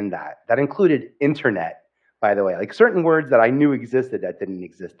not in that. That included internet, by the way, like certain words that I knew existed that didn't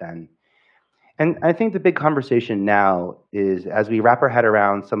exist then. And I think the big conversation now is, as we wrap our head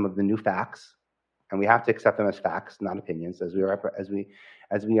around some of the new facts, and we have to accept them as facts, not opinions, as we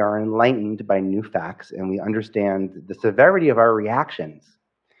are enlightened by new facts and we understand the severity of our reactions.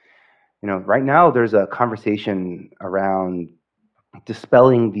 Right now there's a conversation around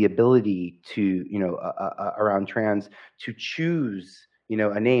dispelling the ability to, around trans, to choose,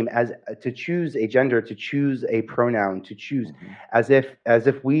 a name, to choose a gender, to choose a pronoun, to choose, as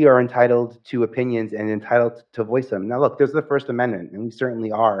if we are entitled to opinions and entitled to voice them. Now, look, there's the First Amendment, and we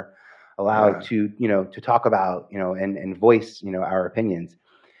certainly are allowed to talk about, and voice, our opinions.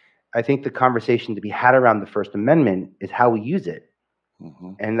 I think the conversation to be had around the First Amendment is how we use it.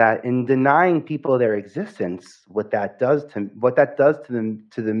 And that in denying people their existence, what that does to them,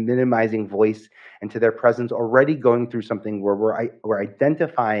 to the minimizing voice and to their presence, already going through something where we're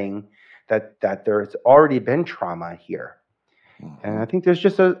identifying that there's already been trauma here. And I think there's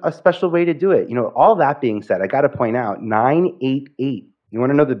just a special way to do it. All that being said, I got to point out 988. You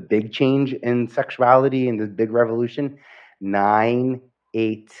want to know the big change in sexuality and the big revolution?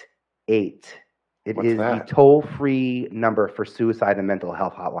 988. What's is that? The toll-free number for suicide and mental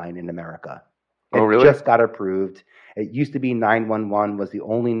health hotline in America. It just got approved. It used to be 911 was the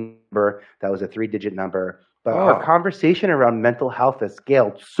only number that was a 3-digit number. But our conversation around mental health has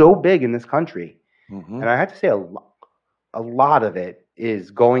scaled so big in this country. And I have to say a lot of it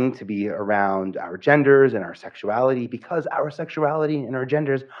is going to be around our genders and our sexuality, because our sexuality and our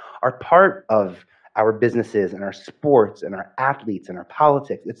genders are part of our businesses and our sports and our athletes and our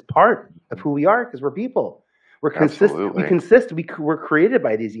politics. It's part of who we are because we're people. We're consistent. We consist. We're created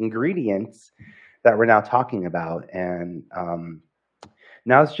by these ingredients that we're now talking about. And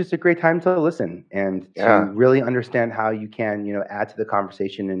now it's just a great time to listen and to really understand how you can, add to the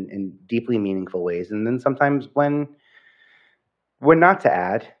conversation in deeply meaningful ways. And then sometimes when not to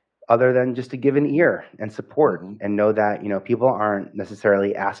add, other than just to give an ear and support and know that, people aren't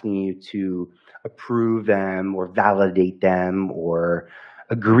necessarily asking you to approve them or validate them or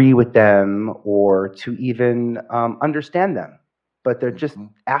agree with them or to even understand them, but they're just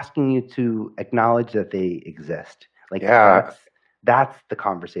asking you to acknowledge that they exist. Like that's the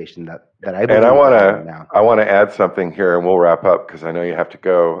conversation that I believe. And I want to add something here, and we'll wrap up because I know you have to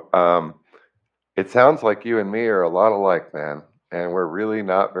go. It sounds like you and me are a lot alike, man. And we're really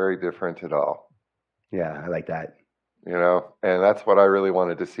not very different at all. Yeah, I like that. And that's what I really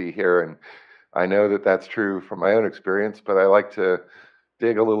wanted to see here. And I know that that's true from my own experience, but I like to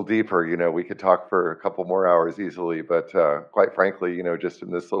dig a little deeper. We could talk for a couple more hours easily, but quite frankly, just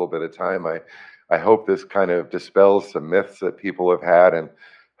in this little bit of time, I hope this kind of dispels some myths that people have had and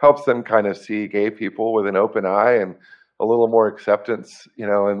helps them kind of see gay people with an open eye and a little more acceptance,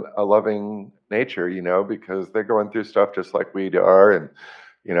 and a loving nature, because they're going through stuff just like we are. And,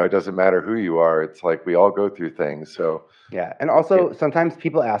 it doesn't matter who you are. It's like we all go through things. So, yeah. And also sometimes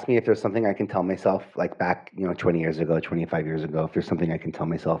people ask me if there's something I can tell myself, like back, 20 years ago, 25 years ago, if there's something I can tell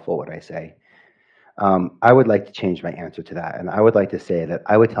myself, what would I say? I would like to change my answer to that. And I would like to say that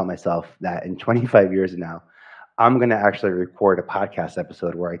I would tell myself that in 25 years now, I'm going to actually record a podcast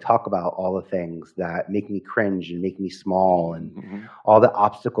episode where I talk about all the things that make me cringe and make me small and all the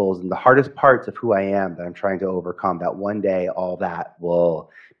obstacles and the hardest parts of who I am that I'm trying to overcome, that one day all that will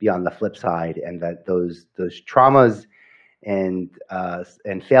be on the flip side, and that those traumas and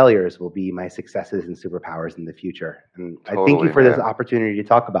failures will be my successes and superpowers in the future. And totally, I thank you for this opportunity to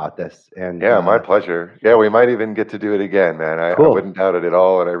talk about this. And my pleasure. Yeah, we might even get to do it again, man. I wouldn't doubt it at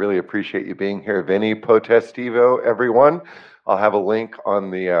all. And I really appreciate you being here. Vinny Potestivo, everyone. I'll have a link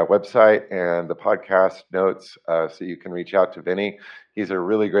on the website and the podcast notes so you can reach out to Vinny. He's a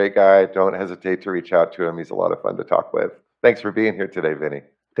really great guy. Don't hesitate to reach out to him. He's a lot of fun to talk with. Thanks for being here today, Vinny.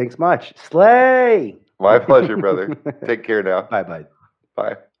 Thanks much. Slay! My pleasure, brother. Take care now. Bye, bud.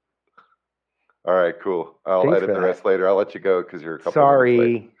 Bye. All right, cool. I'll edit the rest later. I'll let you go because you're a couple Sorry.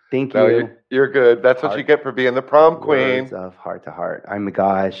 minutes late. Thank you. No, you're good. That's what you get for being the prom queen. Words of heart to heart. Oh my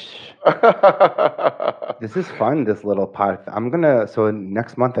gosh. This is fun, this little pod. So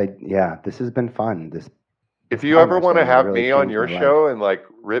next month, this has been fun. If you ever want to have really me on changed your my life. show and like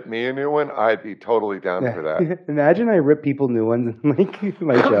rip me a new one, I'd be totally down for that. Imagine I rip people new ones in like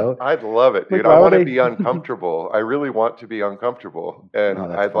my show. I'd love it, dude. Like, I why want would to I- be uncomfortable. I really want to be uncomfortable, and Oh,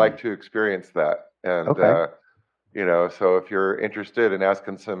 that's I'd fun. like to experience that. And Okay. so if you're interested in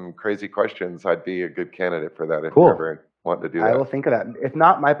asking some crazy questions, I'd be a good candidate for that if Cool. you ever want to do I that. will think of that. If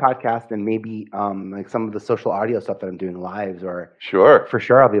not my podcast, then maybe like some of the social audio stuff that I'm doing lives, or Sure. for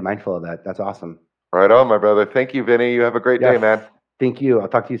sure I'll be mindful of that. That's awesome. Right on, my brother. Thank you, Vinny. You have a great day, Yes. man. Thank you. I'll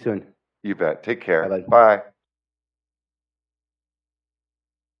talk to you soon. You bet. Take care. Bye-bye. Bye.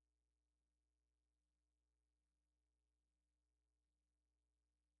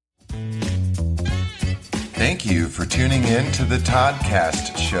 Thank you for tuning in to the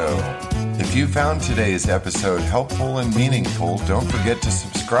Toddcast Show. If you found today's episode helpful and meaningful, don't forget to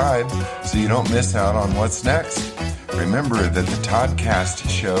subscribe so you don't miss out on what's next. Remember that the Toddcast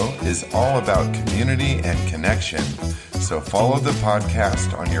Show is all about community and connection, so follow the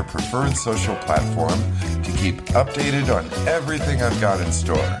podcast on your preferred social platform to keep updated on everything I've got in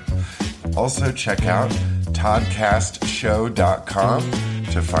store. Also check out toddcastshow.com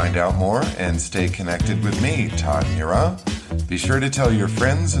to find out more and stay connected with me, Todd Mura. Be sure to tell your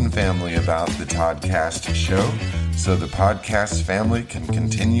friends and family about the Toddcast Show so the podcast family can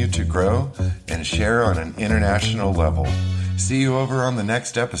continue to grow and share on an international level. See you over on the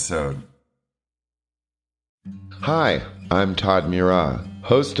next episode. Hi, I'm Todd Mura,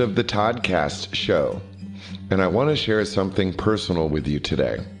 host of the Toddcast Show, and I want to share something personal with you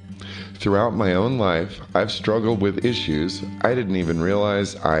today. Throughout my own life, I've struggled with issues I didn't even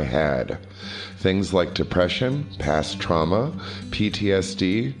realize I had. Things like depression, past trauma,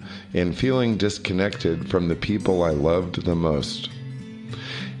 PTSD, and feeling disconnected from the people I loved the most.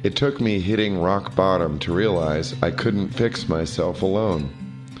 It took me hitting rock bottom to realize I couldn't fix myself alone.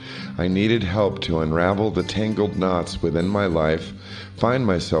 I needed help to unravel the tangled knots within my life, find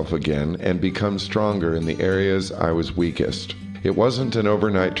myself again, and become stronger in the areas I was weakest. It wasn't an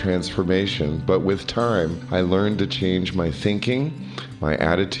overnight transformation, but with time, I learned to change my thinking, my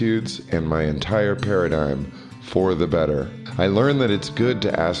attitudes, and my entire paradigm for the better. I learned that it's good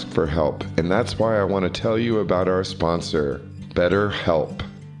to ask for help, and that's why I want to tell you about our sponsor, BetterHelp.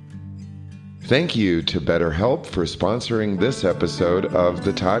 Thank you to BetterHelp for sponsoring this episode of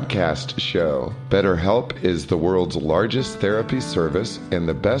the Toddcast Show. BetterHelp is the world's largest therapy service, and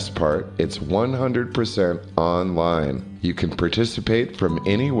the best part, it's 100% online. You can participate from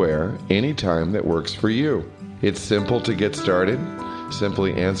anywhere, anytime that works for you. It's simple to get started.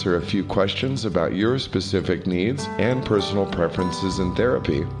 Simply answer a few questions about your specific needs and personal preferences in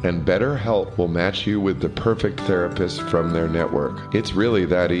therapy, and BetterHelp will match you with the perfect therapist from their network. It's really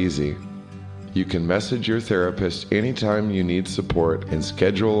that easy. You can message your therapist anytime you need support and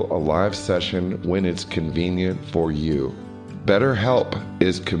schedule a live session when it's convenient for you. BetterHelp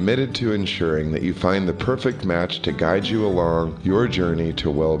is committed to ensuring that you find the perfect match to guide you along your journey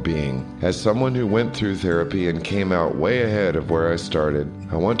to well-being. As someone who went through therapy and came out way ahead of where I started,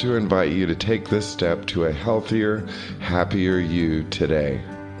 I want to invite you to take this step to a healthier, happier you today.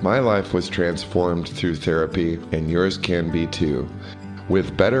 My life was transformed through therapy, and yours can be too.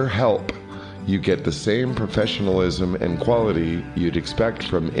 With BetterHelp, you get the same professionalism and quality you'd expect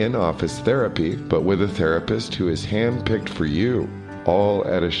from in-office therapy, but with a therapist who is hand-picked for you, all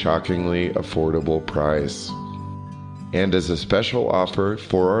at a shockingly affordable price. And as a special offer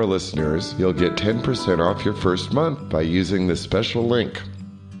for our listeners, you'll get 10% off your first month by using the special link,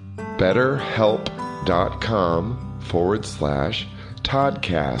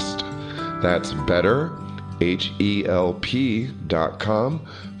 betterhelp.com/Toddcast. That's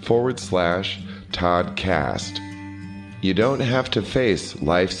betterhelp.com/Toddcast. You don't have to face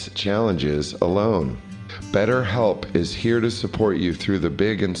life's challenges alone. BetterHelp is here to support you through the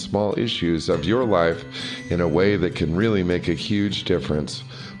big and small issues of your life in a way that can really make a huge difference,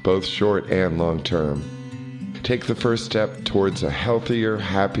 both short and long term. Take the first step towards a healthier,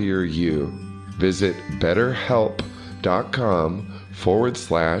 happier you. Visit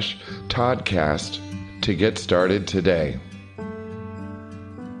betterhelp.com/Toddcast to get started today.